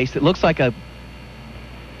Anonymous place that looks like a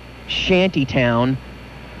shanty town.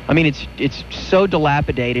 I mean, it's so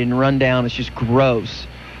dilapidated and run down, it's just gross.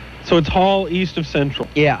 So it's Hall east of Central.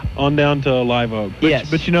 Yeah. On down to Live Oak. Yes.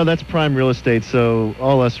 But that's prime real estate, so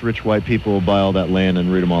all us rich white people will buy all that land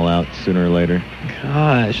and root them all out sooner or later.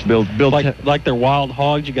 Gosh. Build like they're wild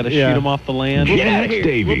hogs, you got to shoot them off the land. Jack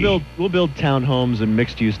Davey. We'll build townhomes and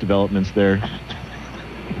mixed-use developments there.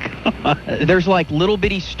 There's like little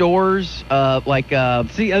bitty stores, See,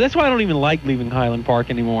 that's why I don't even like leaving Highland Park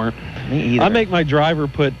anymore. Me either. I make my driver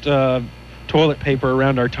put toilet paper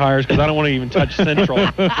around our tires because I don't want to even touch Central.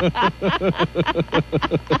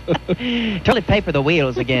 Toilet paper the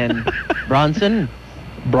wheels again. Bronson?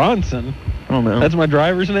 Bronson? I don't know. That's my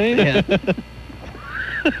driver's name? Yeah.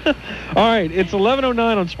 All right, it's 11:09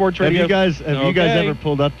 on Sports Radio. Have you guys ever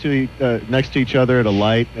pulled up to next to each other at a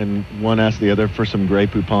light and one asked the other for some Grey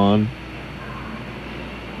Poupon?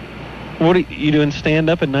 What are you doing? Stand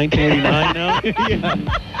up in 1989 now? Yeah.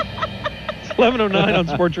 It's 11:09 on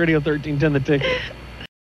Sports Radio 1310 The Ticket.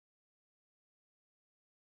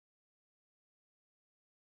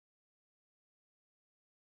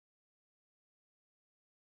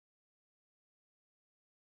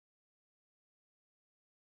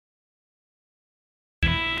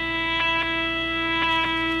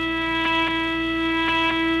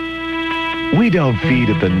 We don't feed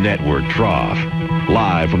at the network trough.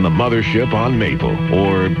 Live from the mothership on Maple,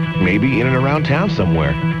 or maybe in and around town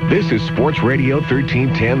somewhere. This is Sports Radio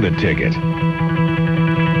 1310 The Ticket.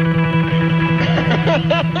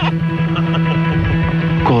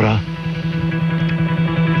 Cora.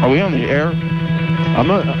 Are we on the air? I'm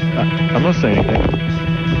not saying anything.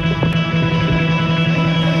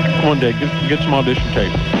 Come on, Dave. Get some audition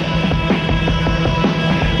tape.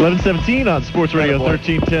 11:17 on Sports Radio Attaboy.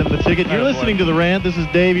 1310 The Ticket. You're listening to The Rant. This is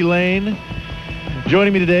Davey Lane.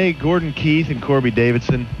 Joining me today, Gordon Keith and Corby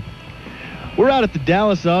Davidson. We're out at the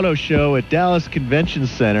Dallas Auto Show at Dallas Convention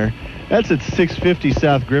Center. That's at 650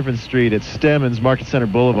 South Griffin Street at Stemmons Market Center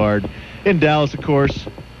Boulevard in Dallas, of course.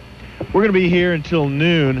 We're going to be here until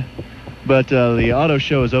noon, but the auto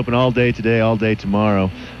show is open all day today, all day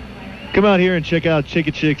tomorrow. Come out here and check out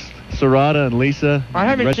Chicka Chicks, Sarada and Lisa. I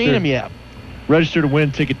haven't seen him yet. Register to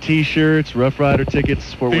win ticket T-shirts, Rough Rider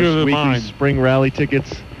tickets, Fort Worth Weekly Spring Rally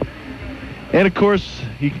tickets. And, of course,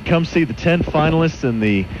 you can come see the 10 finalists in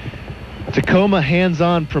the Tacoma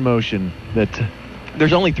Hands-On promotion.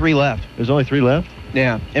 There's only 3 left. There's only 3 left?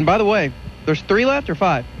 Yeah. And by the way, there's 3 left or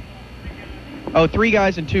 5? Oh, 3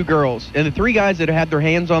 guys and 2 girls. And the 3 guys that had their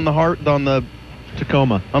hands on the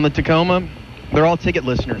Tacoma. On the Tacoma, they're all ticket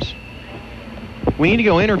listeners. We need to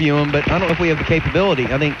go interview them, but I don't know if we have the capability.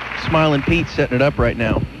 I think Smiling Pete's setting it up right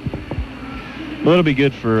now. Well, it'll be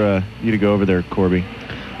good for you to go over there, Corby.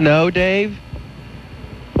 No, Dave.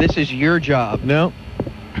 This is your job. No.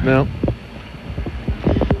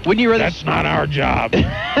 Wouldn't you rather... That's not our job.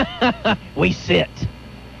 We sit.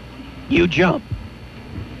 You jump.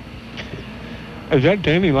 Is that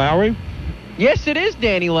Danny Lowry? Yes, it is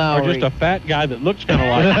Danny Lowry. Or just a fat guy that looks kind of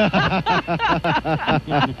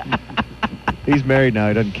like him? He's married now.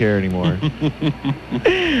 He doesn't care anymore.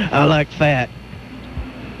 I like fat.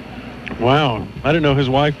 Wow. I didn't know his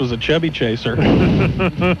wife was a chubby chaser.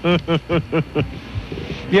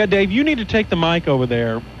 Yeah, Dave, you need to take the mic over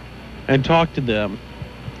there and talk to them.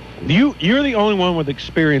 You're the only one with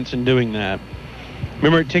experience in doing that.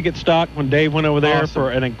 Remember at Ticket Stock when Dave went over there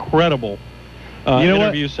for an incredible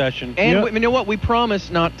interview session? And you know what? We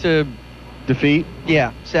promised not to... Defeat?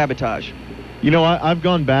 Yeah, sabotage. You know, I've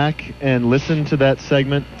gone back and listened to that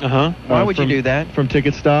segment. Why would you do that? From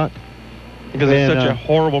Ticket Stock. Because it's such a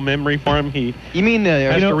horrible memory for him. You mean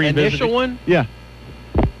the initial one? Yeah.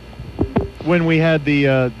 When we had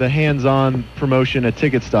the hands-on promotion at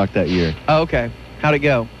Ticket Stock that year. Oh, okay. How'd it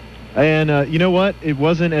go? And you know what? It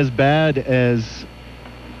wasn't as bad as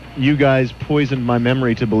you guys poisoned my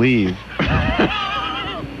memory to believe.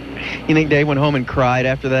 You think Dave went home and cried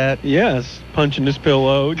after that? Yes, punching his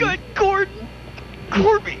pillow. Good Gordon.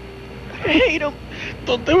 Corby. I hate them.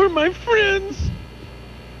 Thought they were my friends.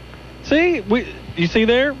 See, you see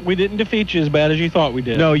there? We didn't defeat you as bad as you thought we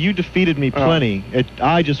did. No, you defeated me plenty.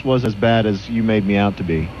 I just wasn't as bad as you made me out to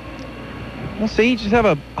be. Well, see, you just have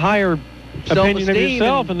a higher opinion of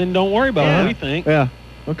yourself, and then don't worry about what we think. Yeah.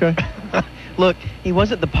 Okay. Look, he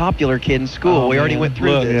wasn't the popular kid in school. We already went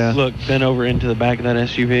through this. Yeah. Look, bent over into the back of that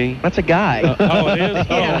SUV. That's a guy. Oh, it is?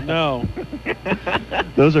 Yeah. Oh, no.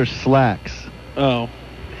 Those are slacks. Oh.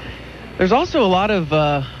 There's also a lot of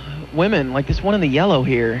women, like this one in the yellow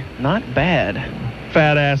here. Not bad.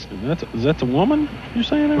 Fat ass. Is that the woman you're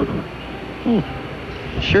saying there?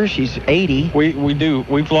 Sure, she's 80. We do.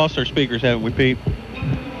 We've lost our speakers, haven't we, Pete?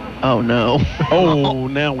 Oh, no. Oh,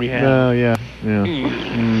 now we have. Oh, yeah.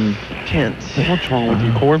 Tense. What's wrong with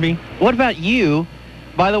you, Corby? What about you?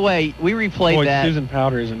 By the way, we replayed Boy, that. Susan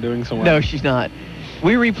Powder isn't doing so well. No, she's not.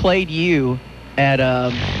 We replayed you at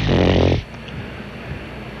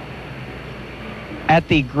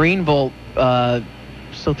the Greenville.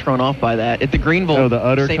 So thrown off by that. At the Greenville. Oh, the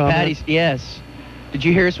udder St. comment? Patty's. Yes. Did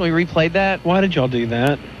you hear us when we replayed that? Why did y'all do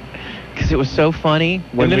that? Because it was so funny.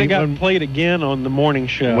 And then it got played again on the morning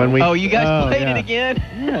show. You guys played it again?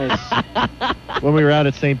 Yes. When we were out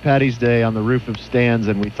at St. Patty's Day on the roof of stands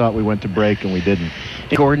and we thought we went to break and we didn't.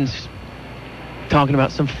 Gordon's talking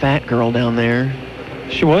about some fat girl down there.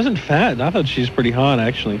 She wasn't fat. I thought she was pretty hot,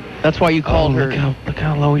 actually. That's why you called her. Look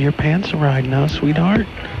how low your pants are riding now, sweetheart.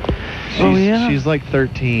 She's like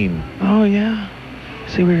 13. Oh, yeah.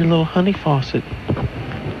 See where your little honey faucet.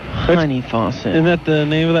 Honey faucet. Isn't that the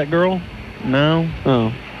name of that girl? No. Oh.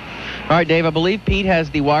 All right, Dave, I believe Pete has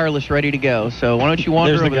the wireless ready to go, so why don't you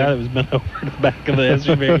wander There's over the guy there? that was bent over the back of the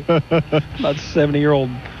SUV. About 70-year-old,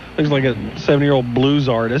 looks like a 70-year-old blues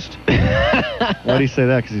artist. Why do you say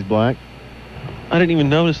that? Because he's black? I didn't even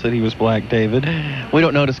notice that he was black, David. We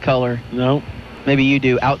don't notice color. No. Maybe you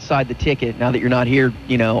do outside the ticket now that you're not here,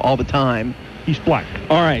 all the time. He's black.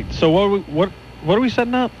 All right, so what are we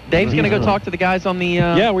setting up? Dave's going to go talk to the guys on the...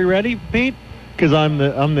 Yeah, we ready, Pete? Because I'm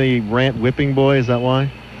the rant whipping boy, is that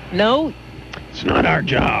why? No. It's not our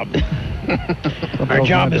job. Our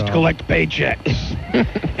job is to collect paychecks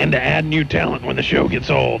and to add new talent when the show gets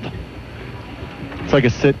old. It's like a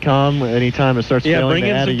sitcom. Anytime it starts failing bring to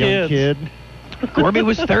in add a some young kids. kid. Corby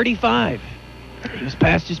was 35. He was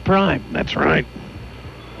past his prime. That's right.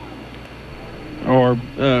 Or,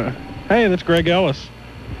 hey, that's Greg Ellis.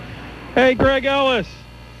 Hey, Greg Ellis.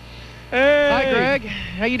 Hey. Hi, Greg.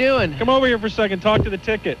 How you doing? Come over here for a second. Talk to the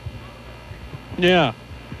ticket. Yeah.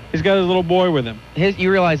 He's got his little boy with him.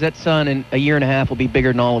 You realize that son in a year and a half will be bigger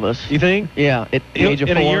than all of us. You think? Yeah, at the age of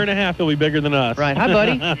 4. In a year and a half, he'll be bigger than us. Right. Hi,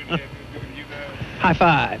 buddy. High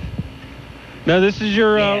five. Now, this is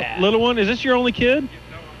your Yeah. little one? Is this your only kid?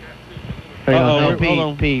 Hang on. Uh-oh. No, Pete. Hold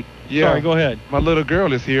on. Pete. Yeah. Sorry, go ahead. My little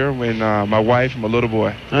girl is here, and my wife and my little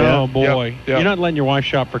boy. Oh, boy. Yep. You're not letting your wife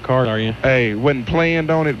shop for cars, are you? Hey, wasn't planned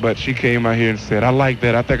on it, but she came out here and said, I like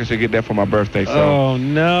that. I think I should get that for my birthday. So Oh,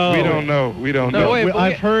 no. we don't know. We don't know. wait.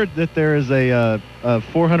 I've heard that there is a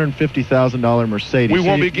 $450,000 Mercedes. We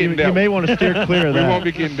won't So be getting that You may one. want to steer clear of We that. won't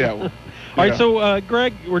be getting that one. All right, Yeah. so,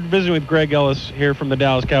 Greg, we're visiting with Greg Ellis here from the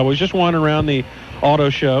Dallas Cowboys, just wandering around the auto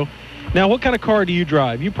show. Now, what kind of car do you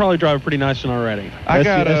drive? You probably drive a pretty nice one already. I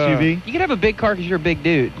got SUV. You can have a big car because you're a big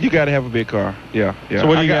dude. You got to have a big car. Yeah, yeah. So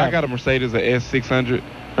what do you I got? got a Mercedes, a S600.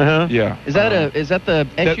 Uh-huh. Yeah. Is that the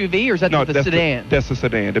SUV or is that no, the that's sedan? That's the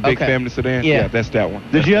sedan, the big Okay. family sedan. Yeah. That's that one.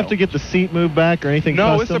 Did That's you that have to one. get the seat moved back or anything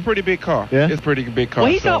No, custom? it's a pretty big car. Yeah? It's a pretty big car.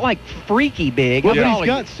 Well, he's so. not like freaky big. Well, He's but not he's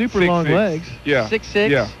got super 6'6". long legs. Yeah. 6'6"?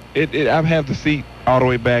 Yeah. I have the seat all the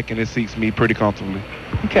way back, and it seats me pretty comfortably.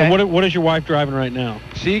 Okay. And what is your wife driving right now?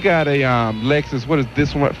 She got a Lexus. What is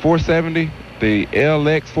this one? 470. The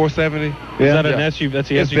LX 470. Is that an Yeah. SUV? That's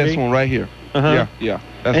the It's SUV? this one right here. Uh-huh. Yeah.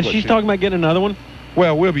 That's And what she's she- talking about getting another one?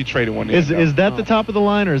 Well, we'll be trading one in. Is though. that the top of the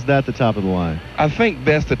line or is that the top of the line? I think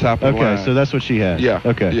that's the top of the line. Okay, so that's what she has. Yeah.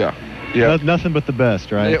 Okay. Yeah. Nothing but the best,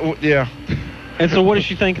 right? Yeah. And so what is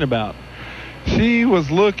she thinking about? She was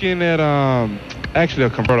looking at actually a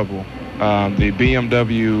convertible, the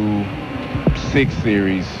BMW 6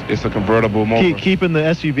 Series. It's a convertible motor. Keeping the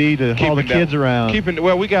SUV to haul the Keeping that- kids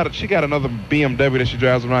around. She got another BMW that she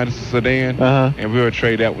drives around. It's a sedan, Uh-huh. and we'll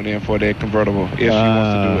trade that one in for that convertible if she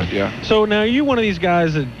wants to do it. Yeah. So now, are you one of these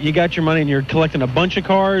guys that you got your money and you're collecting a bunch of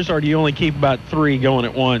cars, or do you only keep about 3 going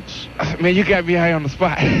at once? Man, you got me high on the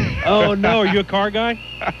spot. Oh, no. Are you a car guy?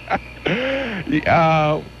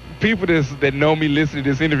 People that know me listen to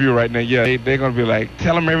this interview right now, yeah, they're going to be like,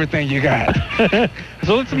 tell them everything you got.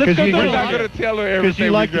 So let's go We're through not it. going to tell her everything Because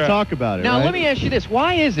you like we to got. talk about it, Now, right? let me ask you this.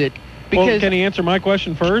 Why is it? Well, Because... can he answer my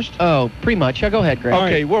question first? Oh, pretty much. Yeah, go ahead, Greg.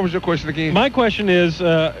 Okay, what was your question again? My question is,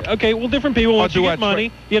 okay, well, different people, once you do get I tra-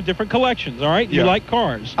 money, you have different collections, all right? You Yeah. like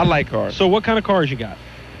cars. I like cars. So what kind of cars you got?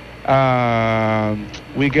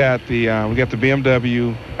 We got the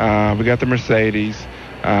BMW. We got the Mercedes.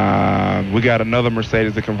 We got another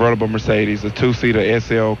Mercedes, the convertible Mercedes, a 2-seater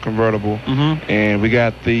SL convertible, and we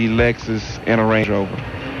got the Lexus and a Range Rover.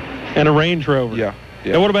 And a Range Rover. Yeah.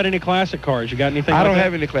 And what about any classic cars? You got anything I like don't that?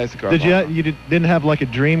 have any classic cars. Didn't have like a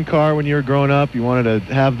dream car when you were growing up? You wanted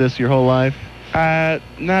to have this your whole life?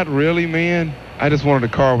 Not really, man. I just wanted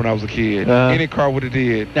a car when I was a kid. Any car would have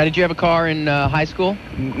did. Now, did you have a car in high school?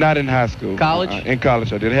 Not in high school. College? In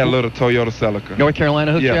college, I did. I had a little Toyota Celica. North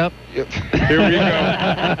Carolina hooked you Yeah. up? Yep. Here we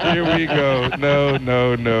go. Here we go.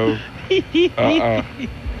 No.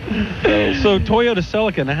 So Toyota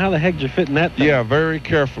Celica, now how the heck did you fit in that thing? Yeah, very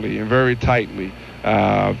carefully and very tightly.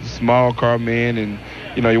 Small car, man, and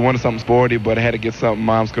you wanted something sporty, but I had to get something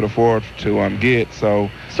moms could afford to get. So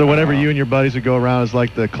whenever you and your buddies would go around as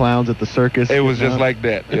like the clowns at the circus? it was just like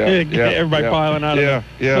that. Yeah, Everybody piling out of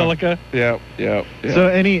the Celica. Yeah. So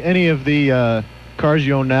any of the cars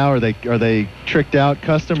you own now, are they tricked out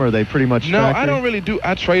custom, or are they pretty much No, factory? I don't really do.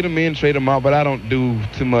 I trade them in, trade them out, but I don't do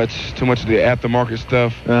too much of the aftermarket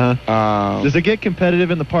stuff. Does it get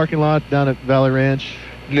competitive in the parking lot down at Valley Ranch?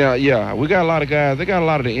 Now, yeah, we got a lot of guys. They got a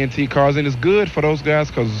lot of the NT cars, and it's good for those guys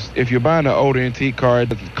because if you're buying an older NT car, it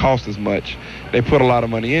doesn't cost as much. They put a lot of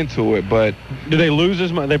money into it, but do they lose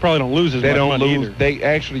as much? They probably don't lose as much money either. They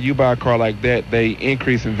actually, you buy a car like that, they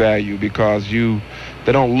increase in value because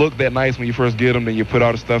they don't look that nice when you first get them. Then you put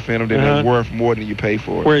all the stuff in them, then they're worth more than you pay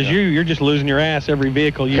for it. Whereas you're just losing your ass every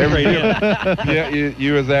vehicle you trade in. Yeah,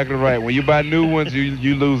 you're exactly right. When you buy new ones,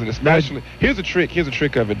 you losing. Especially here's a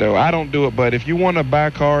trick of it though. I don't do it, but if you want to buy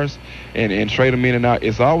cars and trade them in and out,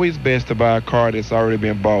 it's always best to buy a car that's already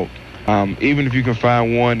been bought. Even if you can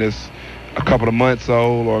find one that's a couple of months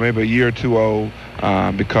old or maybe a year or two old,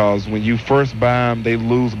 because when you first buy them, they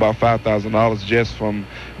lose about $5,000 just from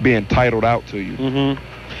being titled out to you.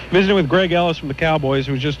 Visiting with Greg Ellis from the Cowboys,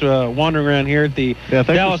 who was just wandering around here at the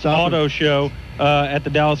Dallas Auto Show at the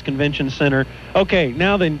Dallas Convention Center. Okay,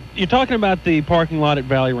 now then, you're talking about the parking lot at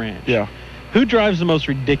Valley Ranch. Yeah. Who drives the most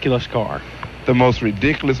ridiculous car? The most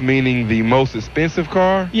ridiculous meaning the most expensive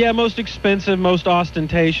car? Yeah, most expensive, most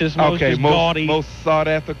ostentatious, most just gaudy. Most sought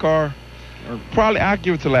after car? Probably I'll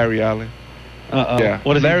give it to Larry Allen. Uh-oh. Yeah.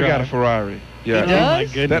 What does Larry he drive? got a Ferrari. Yeah. He does? Oh, my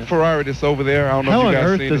goodness. That Ferrari that's over there, I don't know How if on you guys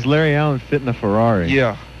earth seen does it. Larry Allen fit in a Ferrari?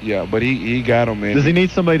 Yeah, but he got him, man. Does he need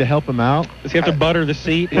somebody to help him out? Does he have to butter the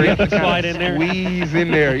seat where he can slide in there? Squeeze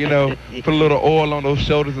in there, you know, put a little oil on those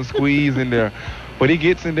shoulders and squeeze in there. But he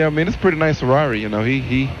gets in there, man. It's a pretty nice Ferrari, you know.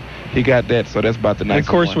 He got that, so that's about the And nicest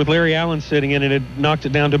of course, one. with Larry Allen sitting in it, it knocked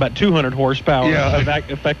it down to about 200 horsepower of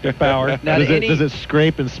effective power. Now, Does it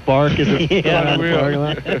scrape and spark as it Yeah, flies down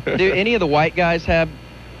the parking lot? do any of the white guys have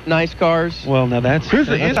nice cars? Well, now that's Here's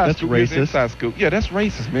the inside that's scoop. Here's the racist. inside scoop. Yeah, that's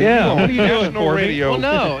racist, man. Yeah, Come on, what are you doing, national Corby? radio.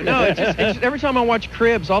 Well, no. It's just every time I watch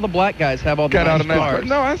Cribs, all the black guys have all the Got nice out of nice cars. cars.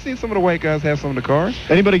 No, I've seen some of the white guys have some of the cars.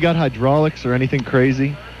 Anybody got hydraulics or anything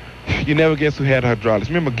crazy? You never guess who had hydraulics.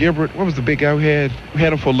 Remember Gilbert? What was the big guy we had? We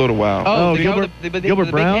had him for a little while. Oh, Gilbert- the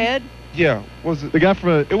Gilbert Brown? big head? Yeah, what was it? The guy from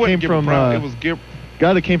It wasn't came Gilbert from Brown. It was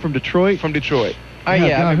guy that came from Detroit. from Detroit. Oh, yeah. I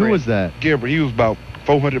God, who remember was it. that? Gilbert. He was about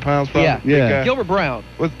 400 pounds probably. Yeah. Big Yeah. guy. Gilbert Brown.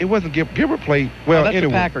 It wasn't Gilbert. Gilbert played well. Oh, that's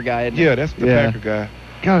anyway. the Packer guy, isn't it? Yeah, that's the Yeah. Packer guy.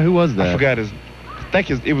 God, who was that? I forgot his. I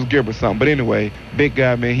think it was Gilbert something. But anyway, big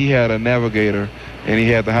guy, man. He had a Navigator, and he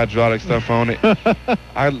had the hydraulic stuff on it.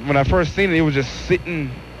 When I first seen it, it was just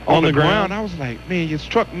sitting on the ground. I was like, man, his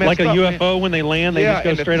truck messed like a up, UFO man. when they land, they Yeah, just go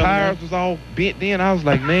and straight the on the tires ground. was all bent in. I was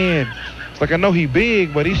like, man, it's like I know he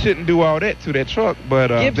big, but he shouldn't do all that to that truck. But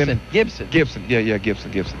Gibson. Gibson. Yeah,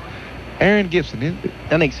 Gibson. Aaron Gibson, isn't it?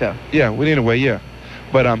 I think so. Yeah, well, anyway, yeah.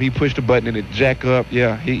 But he pushed the button and it jack up.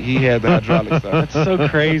 Yeah, he had the hydraulic stuff. That's so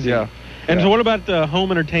crazy. Yeah. And Yeah. so what about the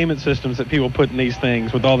home entertainment systems that people put in these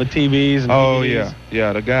things with all the TVs and Oh, DVDs?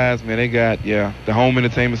 yeah. The guys, man, they got, the home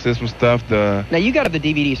entertainment system stuff, the... Now, you got the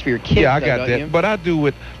DVDs for your kids, Yeah, I though, got don't that. you? But I do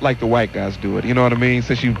it like the white guys do it. You know what I mean?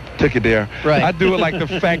 Since you took it there. Right. I do it like the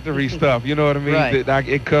factory stuff. You know what I mean? Right.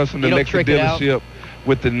 It comes from the You don't Lexus trick it out? dealership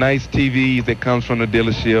with the nice TVs that comes from the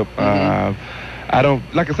delership. I don't,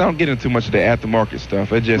 like I said, I don't get into too much of the aftermarket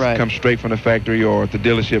stuff. It just Right. comes straight from the factory, or if the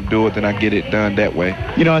dealership do it, then I get it done that way.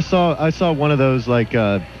 You know, I saw one of those like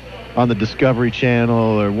on the Discovery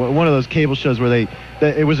Channel or one of those cable shows where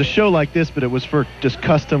it was a show like this, but it was for just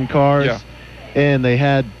custom cars, Yeah. and they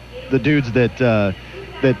had the dudes that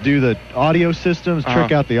do the audio systems,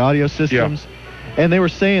 trick out the audio systems, and they were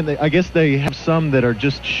saying that I guess they have some that are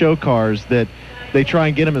just show cars that they try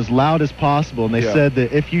and get them as loud as possible, and they said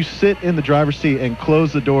that if you sit in the driver's seat and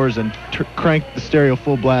close the doors and crank the stereo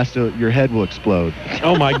full blast, your head will explode.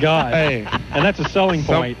 Oh my God! Hey, and that's a selling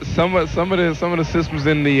point. Some of the systems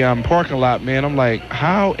in the parking lot, man. I'm like,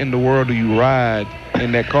 how in the world do you ride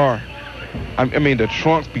in that car? I mean, the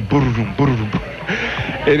trunks be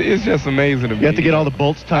It's just amazing to me. You have to get all the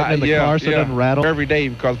bolts tightened in the car so it doesn't rattle every day,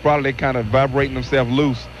 because probably they kind of vibrating themselves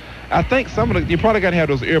loose. I think you probably got to have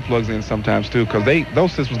those earplugs in sometimes too, because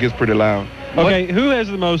those systems gets pretty loud. Okay, who has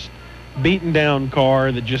the most beaten down car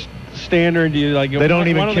that just standard? You like? They don't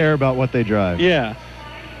even care about what they drive. Yeah.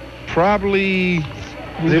 Probably.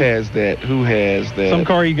 Who has that? Some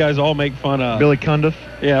car you guys all make fun of. Billy Cundiff?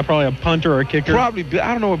 Yeah, probably a punter or a kicker. Probably.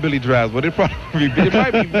 I don't know what Billy drives, but it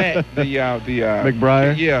might be Matt, the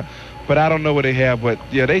McBriar? Yeah. But I don't know what they have. But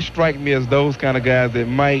yeah, they strike me as those kind of guys that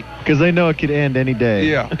might. Because they know it could end any day.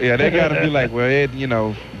 Yeah, they got to be like, well, Ed,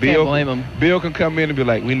 Bill. Can't blame 'em. Bill can come in and be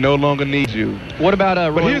like, we no longer need you. What about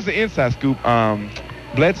But Roy? here's the inside scoop.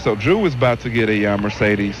 Bledsoe, Drew is about to get a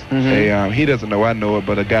Mercedes. He doesn't know I know it,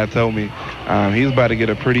 but a guy told me he's about to get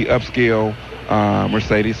a pretty upscale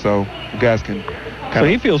Mercedes, so you guys can. So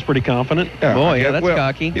he feels pretty confident. Yeah, Boy, that's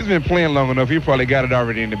cocky. He's been playing long enough. He probably got it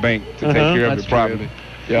already in the bank to take care of That's it, probably. true.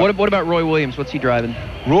 Yeah. What about Roy Williams? What's he driving?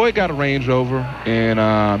 Roy got a Range Rover,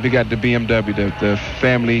 and he got the BMW, the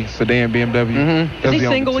family sedan BMW. Is he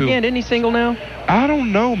single again? Isn't he single now? I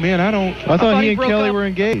don't know, man. I thought he and Kelly were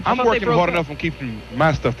engaged. I'm thought they working broke hard up. enough on keeping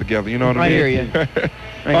my stuff together. You know what I I mean? hear you.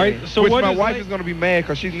 All right, so Which what my is wife is going to be mad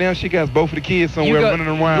because she got both of the kids somewhere running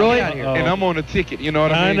around, Roy, and I'm on the ticket. You know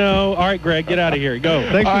what I mean? I know. All right, Greg, get out of here. Go.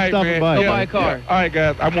 Thanks All for right, stopping man. by. Go buy a car. Yeah. All right,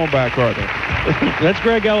 guys. I won't buy a car though. That's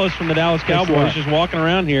Greg Ellis from the Dallas Thanks a Cowboys, lot. just walking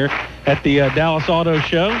around here at the Dallas Auto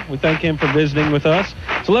Show. We thank him for visiting with us.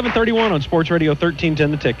 It's 11:31 on Sports Radio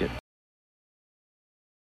 1310 The Ticket.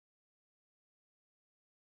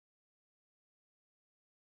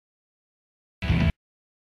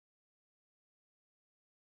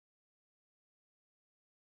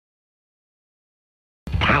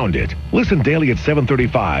 Pound it. Listen daily at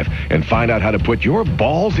 7:35 and find out how to put your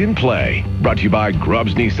balls in play. Brought to you by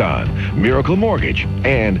Grubbs Nissan, Miracle Mortgage,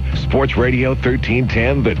 and Sports Radio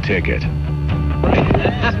 1310 The Ticket.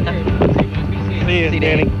 See you,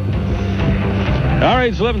 Danny. All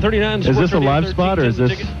right, it's 11:39. Is this a live spot or is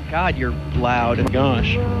this? God, you're loud.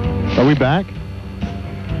 Gosh. Are we back?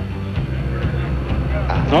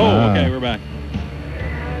 Oh, okay, we're back.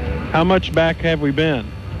 How much back have we been?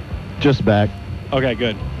 Just back. Okay,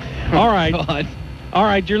 good. All right. God. All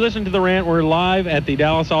right, you're listening to The Rant. We're live at the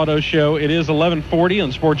Dallas Auto Show. It is 11:40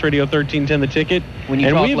 on Sports Radio 1310 The Ticket. When you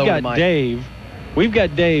and talk we've lower got the mic. Dave. We've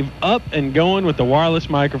got Dave up and going with the wireless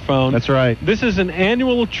microphone. That's right. This is an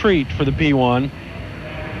annual treat for the P1.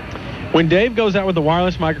 When Dave goes out with the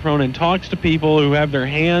wireless microphone and talks to people who have their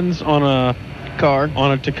hands on a car,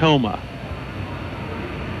 on a Tacoma.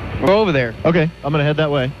 Go over there. Okay, I'm gonna head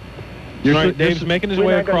that way. Dave's making his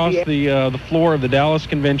way across the floor of the Dallas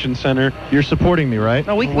Convention Center. You're supporting me, right?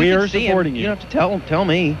 No, we are can see supporting him. you. You don't have to tell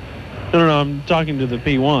me. No, I'm talking to the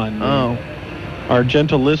P1. Oh. Our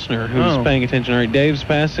gentle listener who's paying attention. All right, Dave's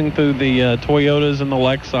passing through the Toyotas and the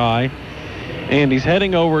Lexi, and he's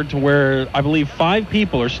heading over to where I believe 5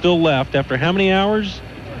 people are still left after how many hours?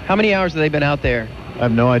 How many hours have they been out there? I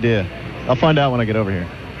have no idea. I'll find out when I get over here.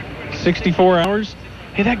 64 hours?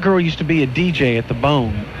 Hey, that girl used to be a DJ at the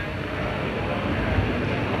Bone.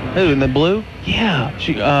 Who, in the blue? Yeah.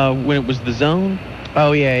 She when it was the Zone.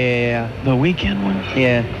 Oh, yeah. The weekend one?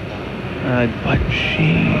 Yeah. But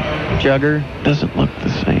she Jugger doesn't look the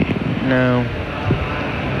same. No.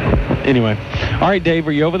 Anyway. All right, Dave,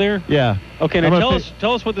 are you over there? Yeah. Okay, now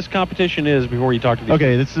tell us what this competition is before you talk to these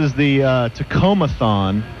Okay, this is the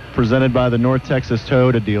Tacoma-thon presented by the North Texas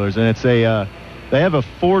Toyota dealers, and it's a they have a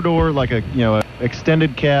 4-door, like a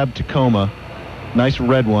extended cab Tacoma, nice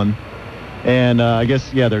red one, and I guess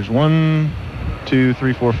there's 1, 2,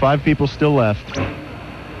 3, 4, 5 people still left.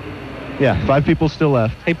 Yeah, 5 people still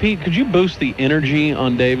left. Hey, Pete, could you boost the energy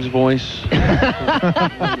on Dave's voice?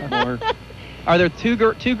 More? Are there two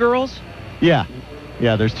girls? Yeah,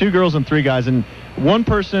 there's 2 girls and 3 guys, and one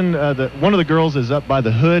person, one of the girls is up by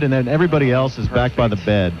the hood, and then everybody else is back by the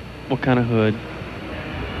bed. What kind of hood?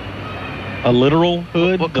 A literal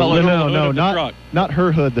hood? What color? No, truck. not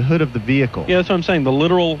her hood, the hood of the vehicle. Yeah, that's what I'm saying, the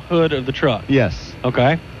literal hood of the truck. Yes.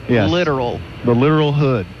 Okay. Yes. Literal. The literal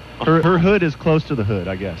hood. Her hood is close to the hood,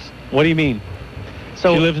 I guess. What do you mean?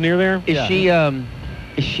 So she lives near there? Is she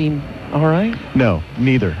all right? No,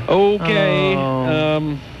 neither.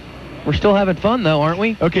 Okay. We're still having fun though, aren't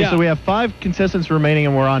we? Okay, so we have 5 contestants remaining,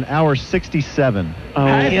 and we're on hour 67. Oh,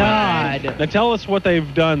 God. Now tell us what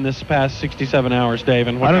they've done this past 67 hours, Dave,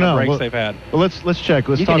 and what I don't kind of know. breaks they've had. Well, let's check.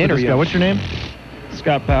 Let's You talk can to this interview guy. him. What's your name?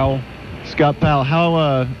 Scott Powell. Scott Powell.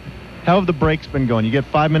 How have the breaks been going? You get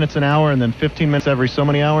 5 minutes an hour, and then 15 minutes every so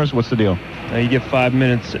many hours. What's the deal? You get 5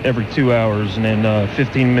 minutes every 2 hours, and then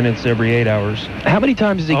 15 minutes every 8 hours. How many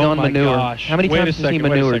times has he gone my manure? Gosh. How many Wait times a has he second,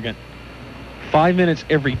 wait a manured? second. 5 minutes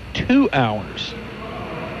every 2 hours.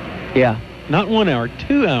 Yeah. Not 1 hour,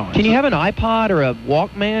 2 hours. Can you have an iPod or a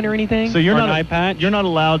Walkman or anything? So you're Or not an iPad? You're not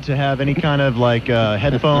allowed to have any kind of like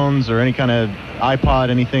headphones or any kind of iPod,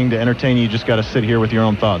 anything to entertain you. You just got to sit here with your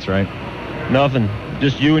own thoughts, right? Nothing.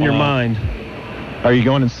 Just you and your mind. Are you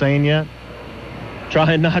going insane yet?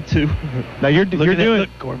 Trying not to. Now you're Look at doing. that, look,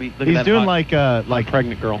 Corby. Look He's at that doing hot- like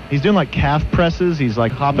pregnant girl. He's doing like calf presses. He's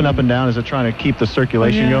like hopping up and down. Is it trying to keep the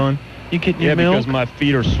circulation going? You getting Yeah, your milk? because my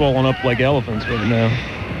feet are swollen up like elephants right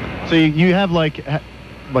now. So you have like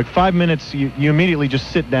 5 minutes. You immediately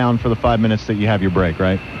just sit down for the 5 minutes that you have your break,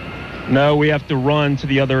 right? No, we have to run to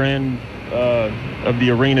the other end of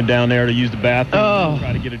the arena down there to use the bathroom. Oh.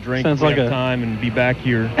 Try to get a drink. Sounds if we like have a- time and be back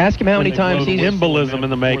here. Ask him how when many they blow times the he's whistle Embolism in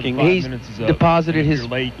the before making. 5 He's minutes is up. deposited If his you're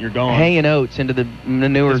late, you're gone. hay and oats into the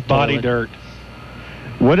manure His body toilet. dirt.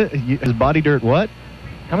 What his body dirt? What?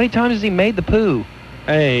 How many times has he made the poo?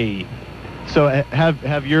 Hey. So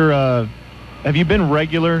have you been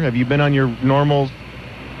regular? Have you been on your normal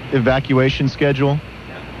evacuation schedule?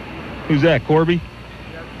 Who's that, Corby?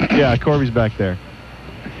 Yeah, Corby's back there.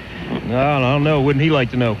 No, I don't know. Wouldn't he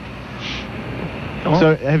like to know?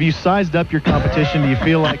 So have you sized up your competition? Do you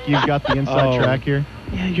feel like you've got the inside track here?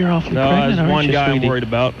 Yeah, you're awfully No, pregnant, there's aren't one you, guy I'm sweetie? worried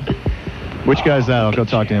about. Which guy's that? I'll go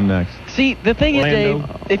talk to him next. See, the thing is, Orlando.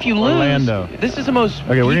 Dave, if you lose, Orlando. this is the most.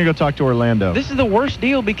 Okay, we're gonna go talk to Orlando. This is the worst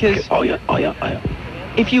deal because Oh yeah.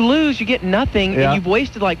 if you lose, you get nothing, Yeah. and you've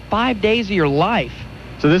wasted like 5 days of your life.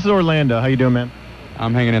 So this is Orlando. How you doing, man?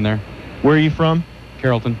 I'm hanging in there. Where are you from?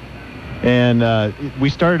 Carrollton. And we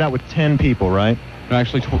started out with 10 people, right? No,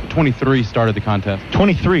 actually, 23 started the contest.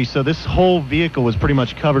 23. So this whole vehicle was pretty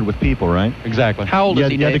much covered with people, right? Exactly. How old You is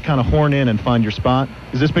had, he, you had to Dave? kind of horn in and find your spot.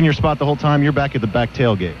 Has this been your spot the whole time? You're back at the back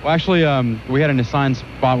tailgate. Well, actually, we had an assigned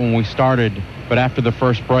spot when we started, but after the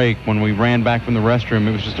first break, when we ran back from the restroom,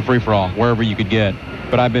 it was just a free-for-all, wherever you could get.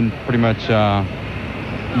 But I've been pretty much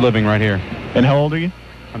living right here. And how old are you?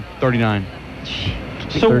 I'm 39.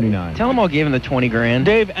 So 39. Tell them I'll give him the 20 grand.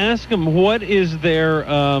 Dave, ask them what is their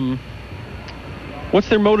what's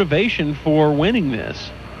their motivation for winning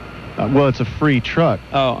this? Well, it's a free truck.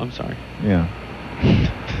 Oh, I'm sorry. Yeah.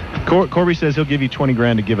 Corby says he'll give you 20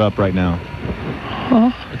 grand to give up right now.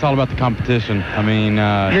 It's all about the competition. I mean,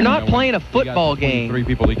 You're not playing a football we got game. 3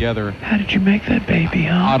 people together. How did you make that baby,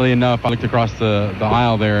 huh? Oddly enough, I looked across the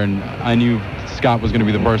aisle there, and I knew Scott was going to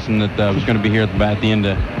be the person that was going to be here at the end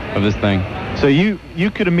of this thing. So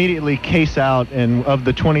you could immediately case out, and of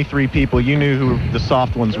the 23 people, you knew who the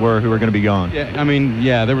soft ones were who were going to be gone. Yeah, I mean,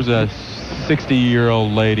 yeah, there was a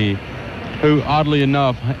 60-year-old lady who, oddly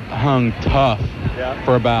enough, hung tough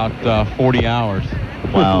for about 40 hours.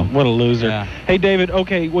 Wow, what a loser. Yeah. Hey, David,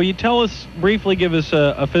 okay, will you tell us, briefly give us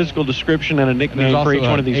a physical description and a nickname for each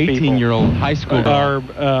one of these people? 18-year-old high school girl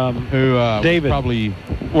who David, was probably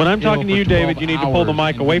when I'm talking to ill you, for David, 12 you need to pull the hours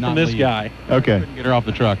mic and away would from not this leave. guy. Okay. Couldn't get her off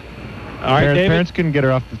the truck. All right, David? Parents couldn't get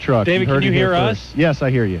her off the truck. David, heard can you it here hear first. us? Yes,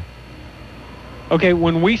 I hear you. Okay,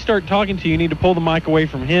 when we start talking to you, you need to pull the mic away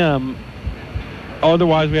from him.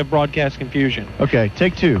 Otherwise, we have broadcast confusion. Okay,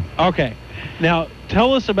 take 2. Okay. Now,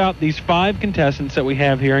 tell us about these 5 contestants that we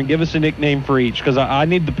have here and give us a nickname for each, because I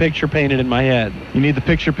need the picture painted in my head. You need the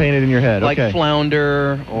picture painted in your head. Like okay.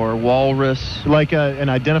 flounder or walrus. Like an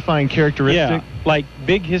identifying characteristic? Yeah, like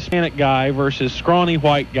big Hispanic guy versus scrawny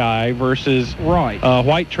white guy versus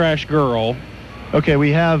white trash girl. Okay,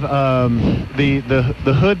 we have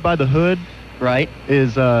the hood by the hood. Right.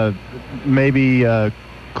 Is maybe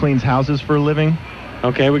cleans houses for a living.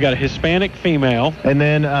 Okay, we got a Hispanic female. And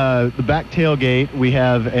then the back tailgate, we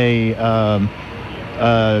have a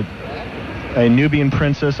Nubian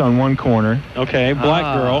princess on one corner. Okay,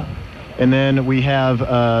 black girl. And then we have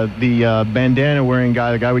the bandana-wearing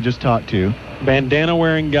guy, the guy we just talked to.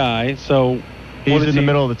 Bandana-wearing guy, so... He's in the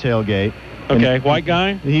middle of the tailgate. Okay, white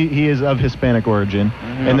guy? He is of Hispanic origin.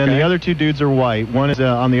 And then the other 2 dudes are white. One is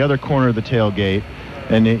on the other corner of the tailgate.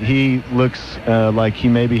 And he looks like he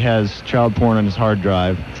maybe has child porn on his hard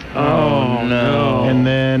drive. Oh, no. And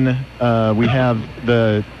then we have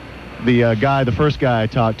the guy, the first guy I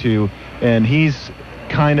talked to, and he's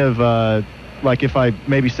kind of like if I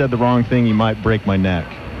maybe said the wrong thing, he might break my neck.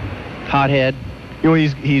 Hothead. You know,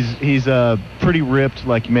 he's pretty ripped,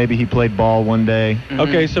 like maybe he played ball one day. Mm-hmm.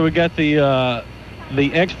 Okay, so we got the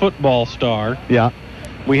ex-football star. Yeah.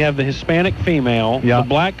 We have the Hispanic female. Yeah. The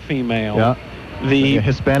black female. Yeah. The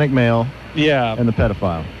Hispanic male. Yeah. And the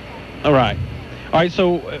pedophile. All right. All right,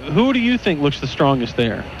 so who do you think looks the strongest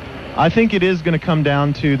there? I think it is going to come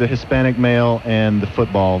down to the Hispanic male and the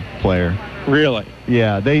football player. Really?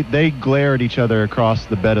 Yeah, they glare at each other across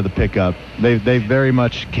the bed of the pickup. They very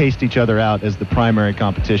much cased each other out as the primary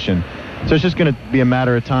competition. So it's just going to be a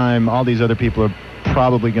matter of time. All these other people are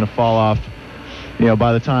probably going to fall off,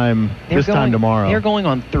 by the time time tomorrow. They're going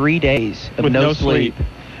on 3 days of with no sleep.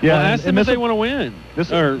 Yeah, well, ask them if they want to win.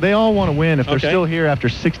 They all want to win if they're still here after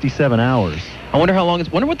 67 hours. I wonder how long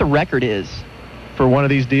wonder what the record is. For one of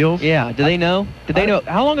these deals? Yeah, do they know? Did they know?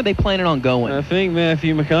 How long are they planning on going? I think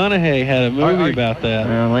Matthew McConaughey had a movie about that.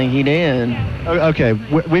 I think he did. Okay,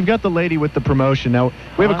 we've got the lady with the promotion. Now,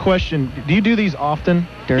 we have a question. Do you do these often?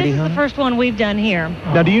 This is the first one we've done here.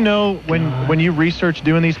 Now, do you know when you research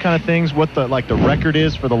doing these kind of things, what the record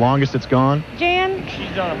is for the longest it's gone? Jan?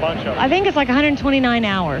 She's done a bunch of them. I think it's like 129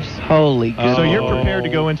 hours. Holy God. So you're prepared to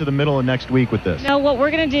go into the middle of next week with this? No, what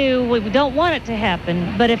we're going to do, we don't want it to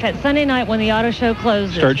happen, but if at Sunday night when the auto show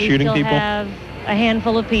closes, Start we shooting still people? have a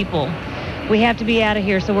handful of people, we have to be out of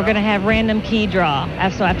here, so we're going to have random key draw.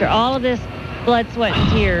 So after all of this blood, sweat, and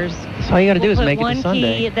tears, so all you got to do is put make it to one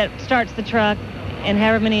Sunday. key that starts the truck and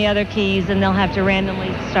however many other keys, and they'll have to randomly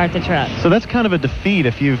start the truck. So that's kind of a defeat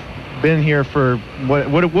if you've been here for,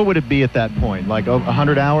 what would it be at that point? Like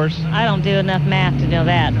 100 hours? I don't do enough math to know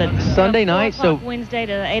that, but Sunday night, so Wednesday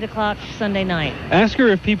to 8 o'clock Sunday night. Ask her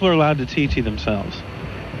if people are allowed to TT themselves.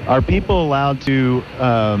 Are people allowed to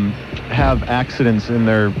have accidents in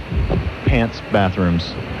their pants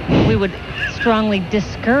bathrooms? We would strongly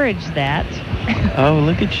discourage that. Oh,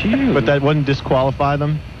 look at you. But that wouldn't disqualify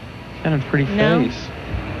them? Kind of pretty No. face.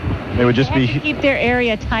 It would just They be have to keep their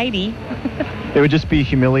area tidy. it would just be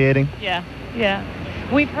humiliating. Yeah.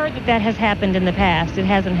 We've heard that has happened in the past. It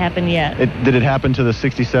hasn't happened yet. Did it happen to the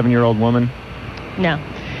 67-year-old woman? No.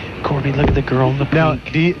 Courtney, look at the girl in the Now,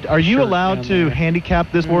 pink. are you shirt allowed down to there.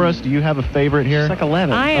 handicap this for us? Do you have a favorite here? it's like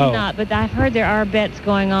 11. I am Oh. not, but I've heard there are bets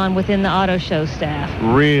going on within the auto show staff.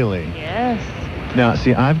 Really? Yes. Now,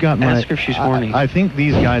 see, I've got my... Ask her if she's horny. I think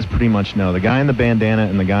these guys pretty much know. The guy in the bandana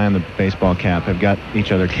and the guy in the baseball cap have got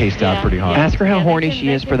each other cased out pretty hard. Ask her how horny she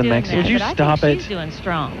is for the Mexicans. Would you stop it? She's doing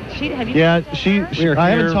strong. Have you Yeah, talked to she her? I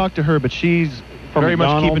haven't talked to her, but she's From very much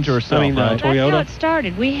keeping McDonald's, to herself, I mean, right? That's how Toyota. it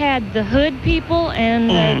started. We had the hood people and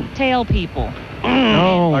the tail people.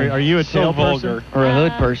 Oh, Are you a So tail vulgar. person? or a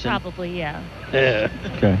hood person. Probably, yeah. Yeah.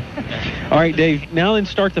 Okay. All right, Dave. Now then,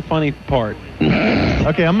 start the funny part.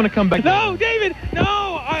 Okay, I'm going to come back. No, David.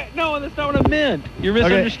 No, that's not what I meant. You're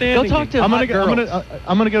misunderstanding. Go talk me. to hot girls.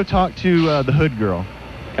 I'm gonna go talk to the hood girl.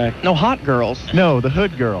 Okay. No, hot girls. No, the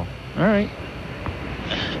hood girl. All right.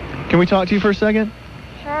 Can we talk to you for a second?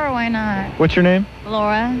 Sure, why not? What's your name?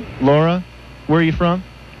 Laura, Laura. Where are you from?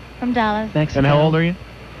 from Dallas. Mexico. And how old are you?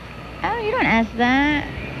 Oh, you don't ask that.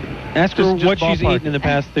 Ask her Just what she's ballpark. eaten in the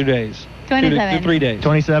past 2 days. 27. 3 days.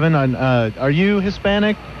 27. Are you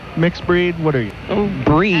Hispanic, mixed breed? What are you? Oh,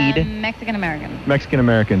 breed. Mexican-American. Mexican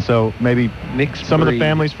American. So maybe Mixed some of the breed.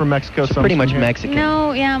 families from Mexico. It's some pretty from much here. Mexican.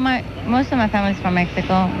 No, yeah, most of my family's from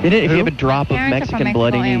Mexico. If you Who? have a drop of My parents are from Mexican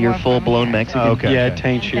blood in Mexico you, and you're we're from full-blown here. Mexican. Oh, okay. Yeah, okay. it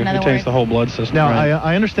taints you. In It other taints the words. whole blood system. Now, Right.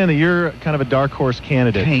 I understand that you're kind of a dark horse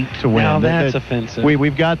candidate to win. Now That- that's that- offensive.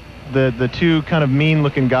 We've got the two kind of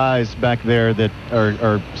mean-looking guys back there that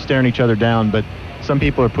are staring each other down, but some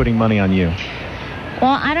people are putting money on you.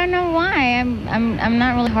 Well, I don't know why. I'm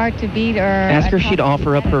not really hard to beat or. Ask her a if she'd tough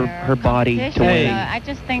offer up her competitor or body to competition. win. So I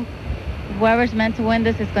just think whoever's meant to win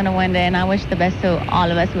this is going to win it, and I wish the best to all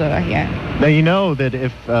of us who are here. Now, you know that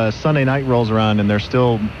if Sunday night rolls around and there's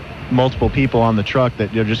still multiple people on the truck,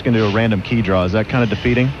 that you're just going to do a random key draw. Is that kind of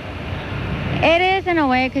defeating? It is in a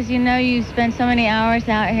way, because you spend so many hours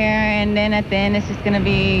out here, and then at the end it's just going to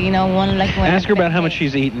be one like one. Ask her about how much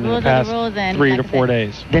she's eaten in the Rules are the past rules, and 3 like to I 4 said,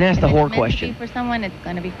 days. Then ask the if it's whore meant to question. be for someone, it's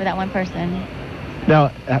going to be for that one person. Now,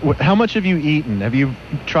 how much have you eaten? Have you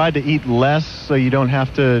tried to eat less so you don't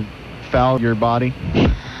have to foul your body?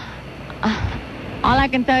 All I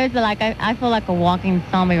can tell you is that I feel like a walking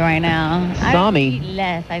zombie right now. Zombie? I eat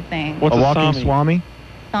less, I think. What's a a walking zombie? swami?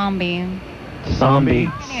 Zombie. Zombie.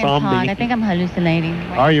 I can't talk. I think I'm hallucinating.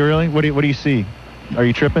 Are you really? What do you see? Are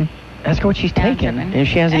you tripping? Ask her what she's Yeah, I'm taking, tripping. and if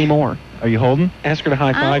she has any more. Are you holding? Ask her to high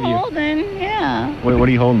I'm five you. holding, yeah. What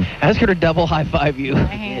are you holding? Ask her to double high-five you. My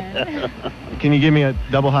hand. Can you give me a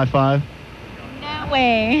double high five? That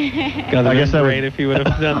way. God, I I guess guess that would- great if you would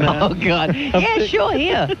have done that. Oh, God. Yeah, sure,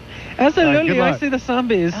 here. Absolutely. good I luck. see the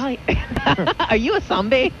zombies. Are you a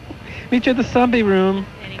zombie? Meet you at the zombie room.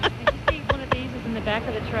 Did you see one of these is in the back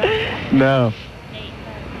of the truck? No.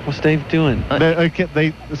 What's Dave doing?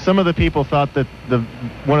 Some of the people thought that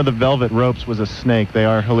one of the velvet ropes was a snake. They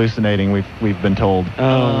are hallucinating. We've been told.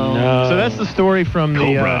 Oh, no. So that's the story from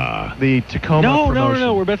the Tacoma promotion.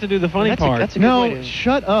 No. We're about to do the funny part. That's a good way to...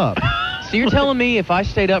 Shut up. So you're telling me if I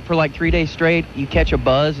stayed up for like 3 days straight, you catch a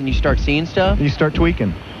buzz and you start seeing stuff? You start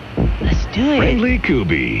tweaking. Let's do it. Friendly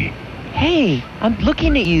Kubi. Hey, I'm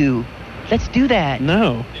looking at you. Let's do that.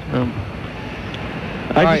 No.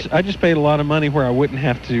 All I just paid a lot of money where I wouldn't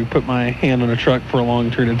have to put my hand on a truck for a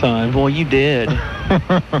long period of time. Well, you did.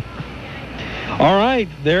 All right,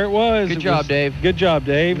 there it was. Good job, Dave. Good job,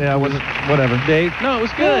 Dave. Yeah, whatever. Dave. No, it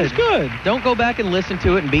was good. It was good. Don't go back and listen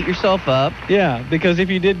to it and beat yourself up. Yeah, because if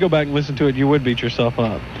you did go back and listen to it, you would beat yourself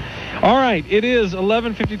up. All right, it is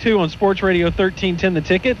 11:52 on Sports Radio 1310 The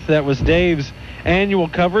Ticket. That was Dave's annual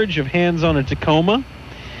coverage of Hands on a Tacoma.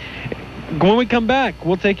 When we come back,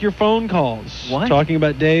 we'll take your phone calls. What? Talking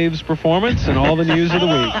about Dave's performance and all the news of the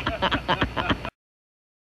week.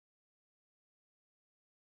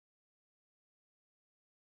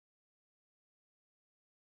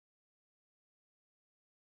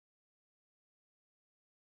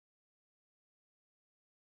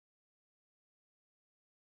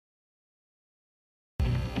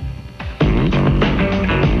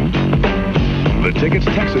 The Ticket's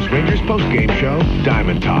Texas Rangers postgame show,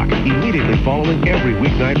 Diamond Talk, immediately following every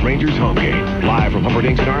weeknight Rangers home game. Live from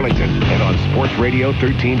Humperdinck's in Arlington and on Sports Radio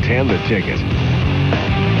 1310 The Ticket.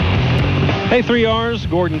 Hey, 3Rs,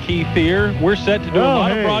 Gordon Keith here. We're set to do a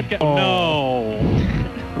lot of broadcast. No.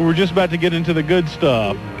 We were just about to get into the good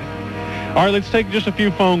stuff. All right, let's take just a few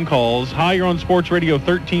phone calls. Hi, you're on Sports Radio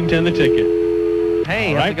 1310 The Ticket. Hey,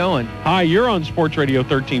 All how's right. it going? Hi, you're on Sports Radio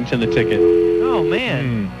 1310 The Ticket. Oh,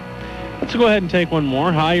 man. Let's go ahead and take one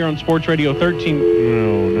more. Hi, you're on Sports Radio 13.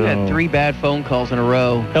 We had 3 bad phone calls in a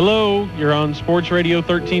row. Hello, you're on Sports Radio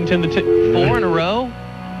 1310 The Ticket. 4 in a row?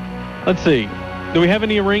 Let's see. Do we have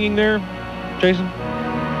any ringing there, Jason?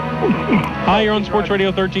 Hi, you're on Sports Radio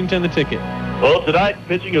 1310 The Ticket. Well, tonight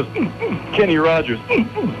pitching is Kenny Rogers.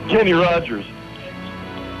 Kenny Rogers.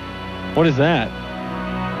 What is that?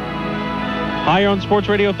 Higher on Sports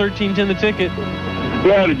Radio 1310 The Ticket.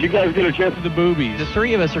 Yeah, did you guys get a chance to the boobies? The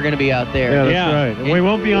three of us are going to be out there. Yeah, that's right. And we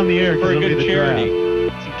won't be on the air for a because it'll good be the charity.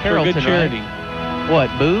 draft. It's For a good charity. What,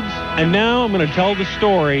 boobs? And now I'm going to tell the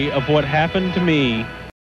story of what happened to me